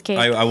towering cheesecake.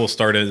 I will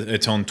start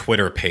its own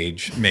Twitter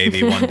page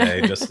maybe one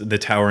day, just the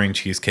towering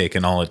cheesecake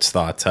and all its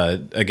thoughts.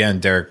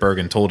 Again, Derek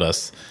Bergen told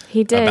us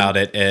he did about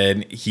it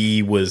and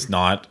he was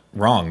not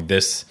wrong.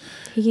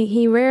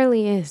 He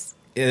rarely is.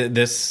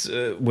 This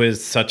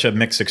was such a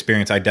mixed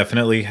experience. I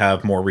definitely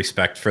have more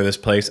respect for this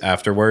place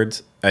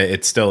afterwards.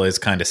 It still is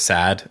kind of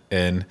sad,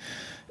 and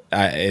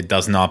it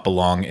does not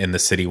belong in the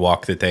city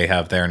walk that they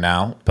have there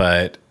now,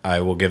 but I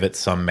will give it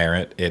some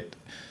merit.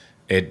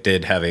 It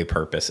did have a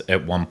purpose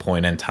at one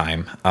point in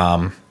time.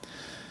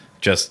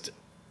 Just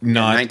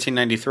not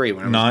 1993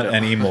 when it was not built.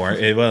 Anymore.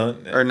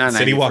 Or not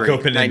City Walk 93.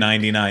 opened in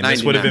 99.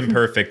 This would have been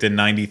perfect in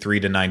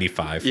 93 to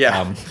 95.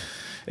 Yeah.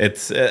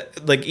 It's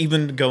like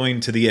even going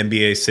to the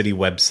NBA City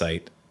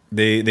website,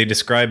 they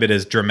describe it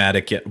as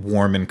dramatic yet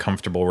warm and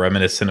comfortable,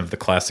 reminiscent of the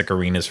classic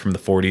arenas from the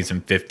 40s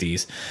and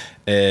 50s.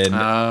 And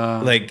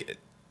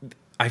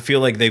I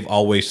feel like they've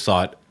always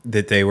thought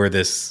that they were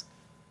this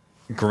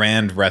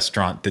grand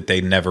restaurant that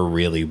they never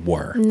really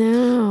were.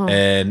 No.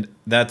 And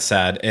that's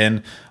sad.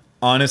 And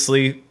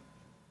honestly,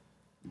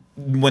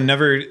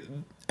 whenever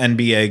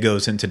NBA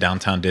goes into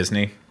downtown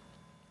Disney,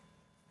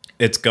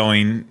 it's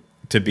going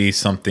to be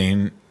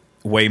something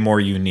way more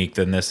unique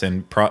than this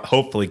and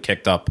hopefully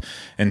kicked up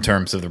in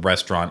terms of the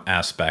restaurant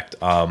aspect.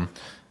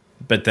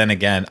 But then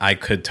again, I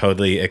could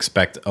totally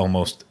expect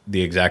almost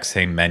the exact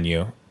same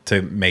menu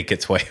to make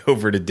its way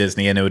over to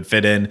Disney and it would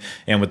fit in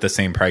and with the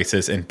same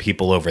prices and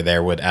people over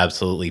there would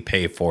absolutely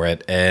pay for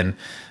it. And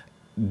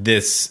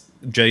this,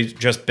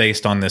 just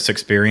based on this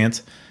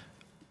experience,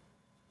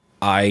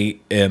 I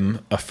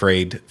am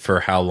afraid for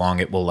how long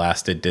it will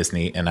last at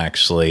Disney and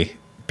actually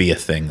be a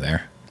thing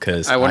there.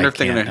 I wonder if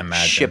they're going to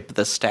ship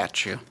the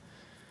statue.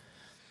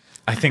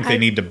 I think they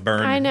need to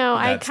burn. I know.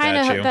 That I kind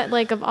of hope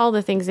that, of all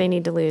the things they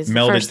need to lose, the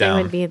first thing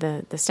would be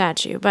the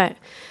statue. But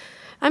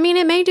I mean,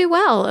 it may do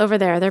well over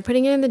there. They're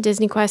putting it in the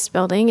Disney Quest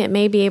building. It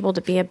may be able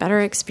to be a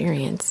better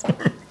experience.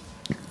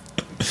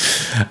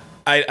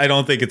 I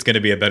don't think it's going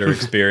to be a better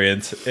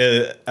experience.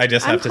 I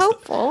just have I'm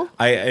hopeful.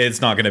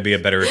 It's not going to be a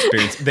better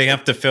experience. They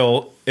have to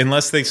fill,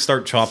 unless they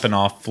start chopping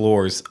off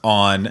floors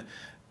on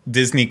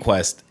Disney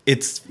Quest,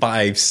 it's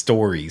 5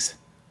 stories.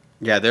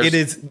 Yeah, it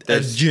is a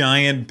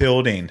giant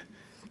building.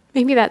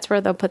 Maybe that's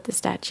where they'll put the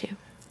statue.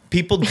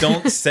 People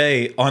don't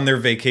say on their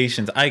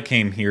vacations, I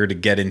came here to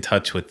get in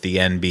touch with the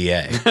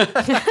NBA.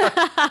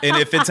 And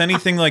if it's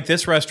anything like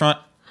this restaurant,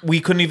 we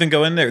couldn't even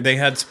go in there. They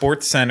had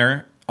Sports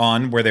Center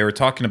on where they were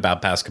talking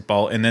about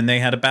basketball, and then they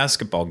had a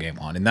basketball game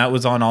on, and that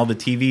was on all the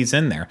TVs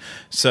in there.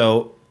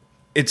 So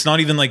it's not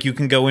even like you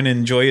can go in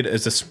and enjoy it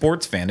as a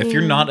sports fan. If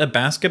you're not a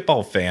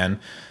basketball fan,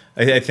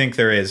 I think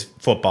there is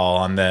football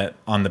on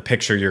the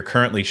picture you're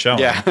currently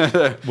showing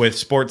with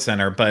Sports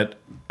Center, but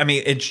I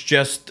mean, it's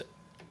just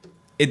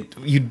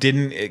you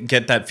didn't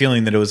get that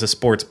feeling that it was a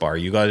sports bar.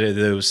 You got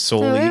it was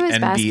solely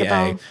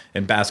NBA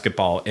and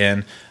basketball,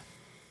 and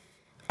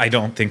I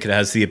don't think it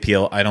has the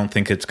appeal. I don't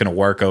think it's going to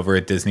work over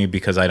at Disney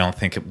because I don't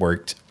think it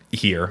worked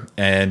here,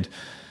 and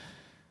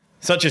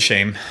such a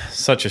shame,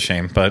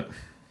 but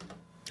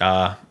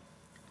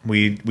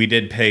we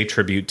did pay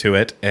tribute to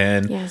it,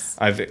 and yes.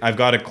 I've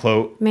got a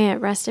quote. May it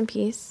rest in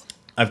peace.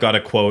 I've got a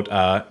quote.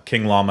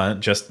 King Llama,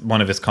 just one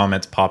of his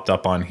comments popped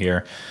up on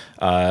here.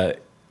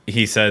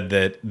 He said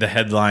that the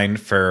headline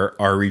for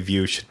our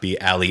review should be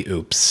 "Alley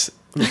Oops."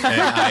 And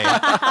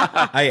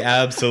I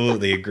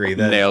absolutely agree.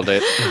 Nailed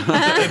it.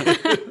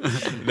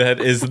 That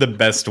is the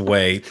best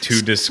way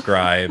to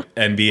describe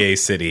NBA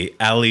City.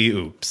 Alley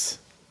Oops,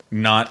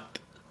 not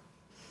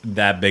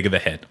that big of a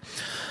hit.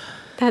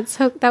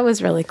 That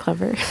was really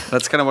clever.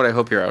 That's kind of what I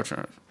hope your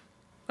outro.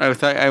 I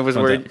was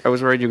worried. I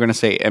was worried you were going to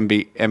say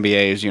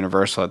NBA is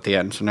universal at the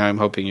end. So now I'm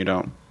hoping you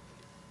don't.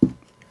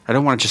 I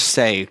don't want to just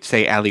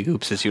say alley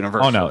oops is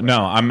universal. Oh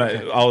no!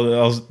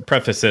 I'll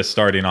preface this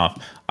starting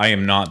off. I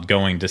am not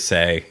going to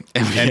say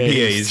NBA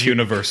is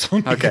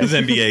universal because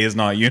NBA is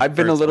not universal. I've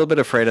been a little bit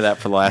afraid of that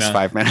for the last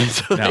 5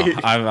 minutes. No,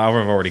 I've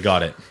already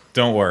got it.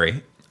 Don't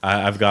worry,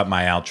 I've got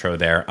my outro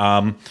there.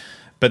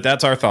 But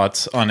that's our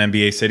thoughts on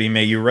NBA City.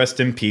 May you rest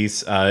in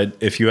peace.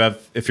 If you're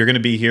going to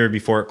be here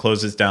before it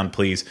closes down,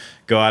 please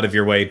go out of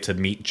your way to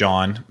meet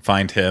John,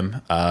 find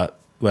him,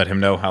 let him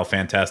know how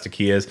fantastic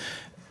he is.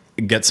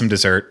 Get some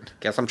dessert.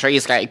 Get some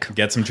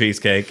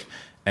cheesecake.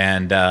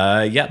 And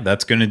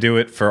that's going to do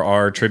it for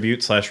our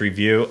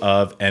tribute/review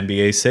of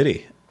NBA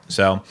City.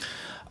 So,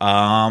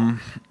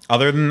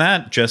 other than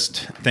that,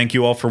 just thank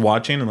you all for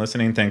watching and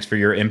listening. Thanks for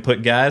your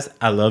input, guys.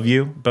 I love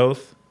you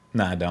both.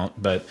 No, I don't,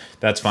 but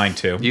that's fine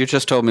too. You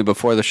just told me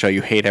before the show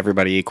you hate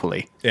everybody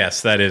equally.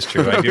 Yes, that is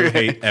true. I do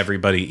hate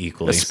everybody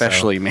equally.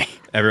 Especially me.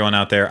 Everyone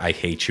out there, I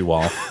hate you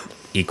all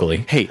equally.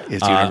 Hate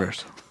is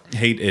universal.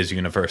 Hate is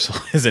universal,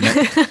 isn't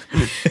it?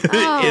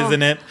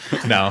 Isn't it?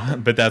 No,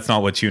 but that's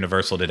not what's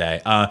universal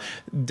today.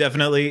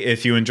 Definitely,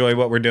 if you enjoy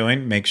what we're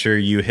doing, make sure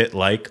you hit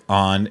like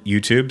on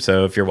YouTube.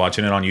 So if you're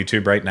watching it on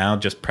YouTube right now,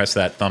 just press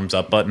that thumbs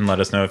up button. Let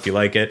us know if you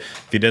like it.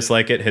 If you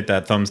dislike it, hit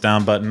that thumbs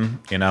down button.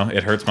 You know,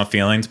 it hurts my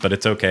feelings, but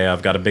it's okay.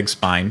 I've got a big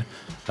spine.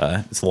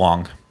 It's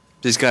long.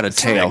 He's got a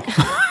tail.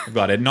 I've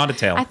got it. Not a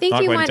tail. I think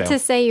not you quite want to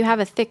say you have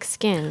a thick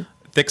skin.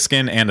 Thick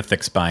skin and a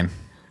thick spine.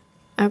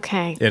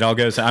 Okay. It all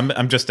goes.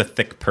 I'm just a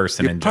thick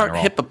person in part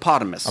general.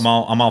 hippopotamus. I'm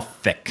all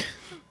thick.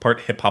 Part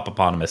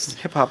hippopotamus.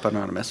 Hip-hop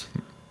anonymous.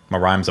 My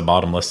rhymes are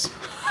bottomless.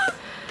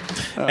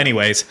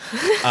 Anyways,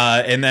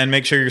 and then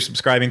make sure you're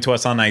subscribing to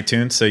us on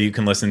iTunes so you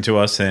can listen to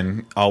us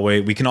and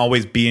we can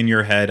always be in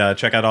your head.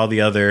 Check out all the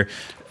other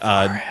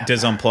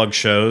Diz Unplugged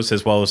shows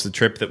as well as the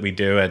trip that we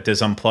do at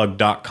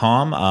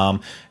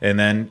dizunplugged.com. And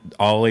then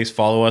always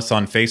follow us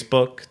on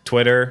Facebook,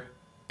 Twitter,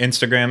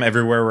 Instagram,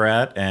 everywhere we're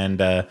at.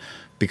 And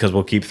because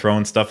we'll keep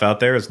throwing stuff out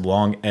there as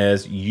long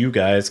as you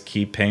guys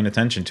keep paying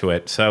attention to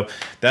it. So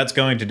that's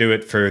going to do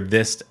it for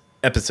this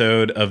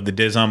episode of the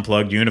Diz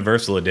Unplugged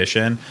Universal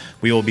Edition.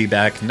 We will be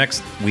back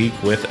next week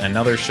with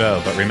another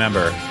show. But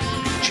remember,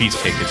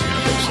 cheesecake is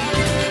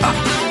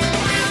universal.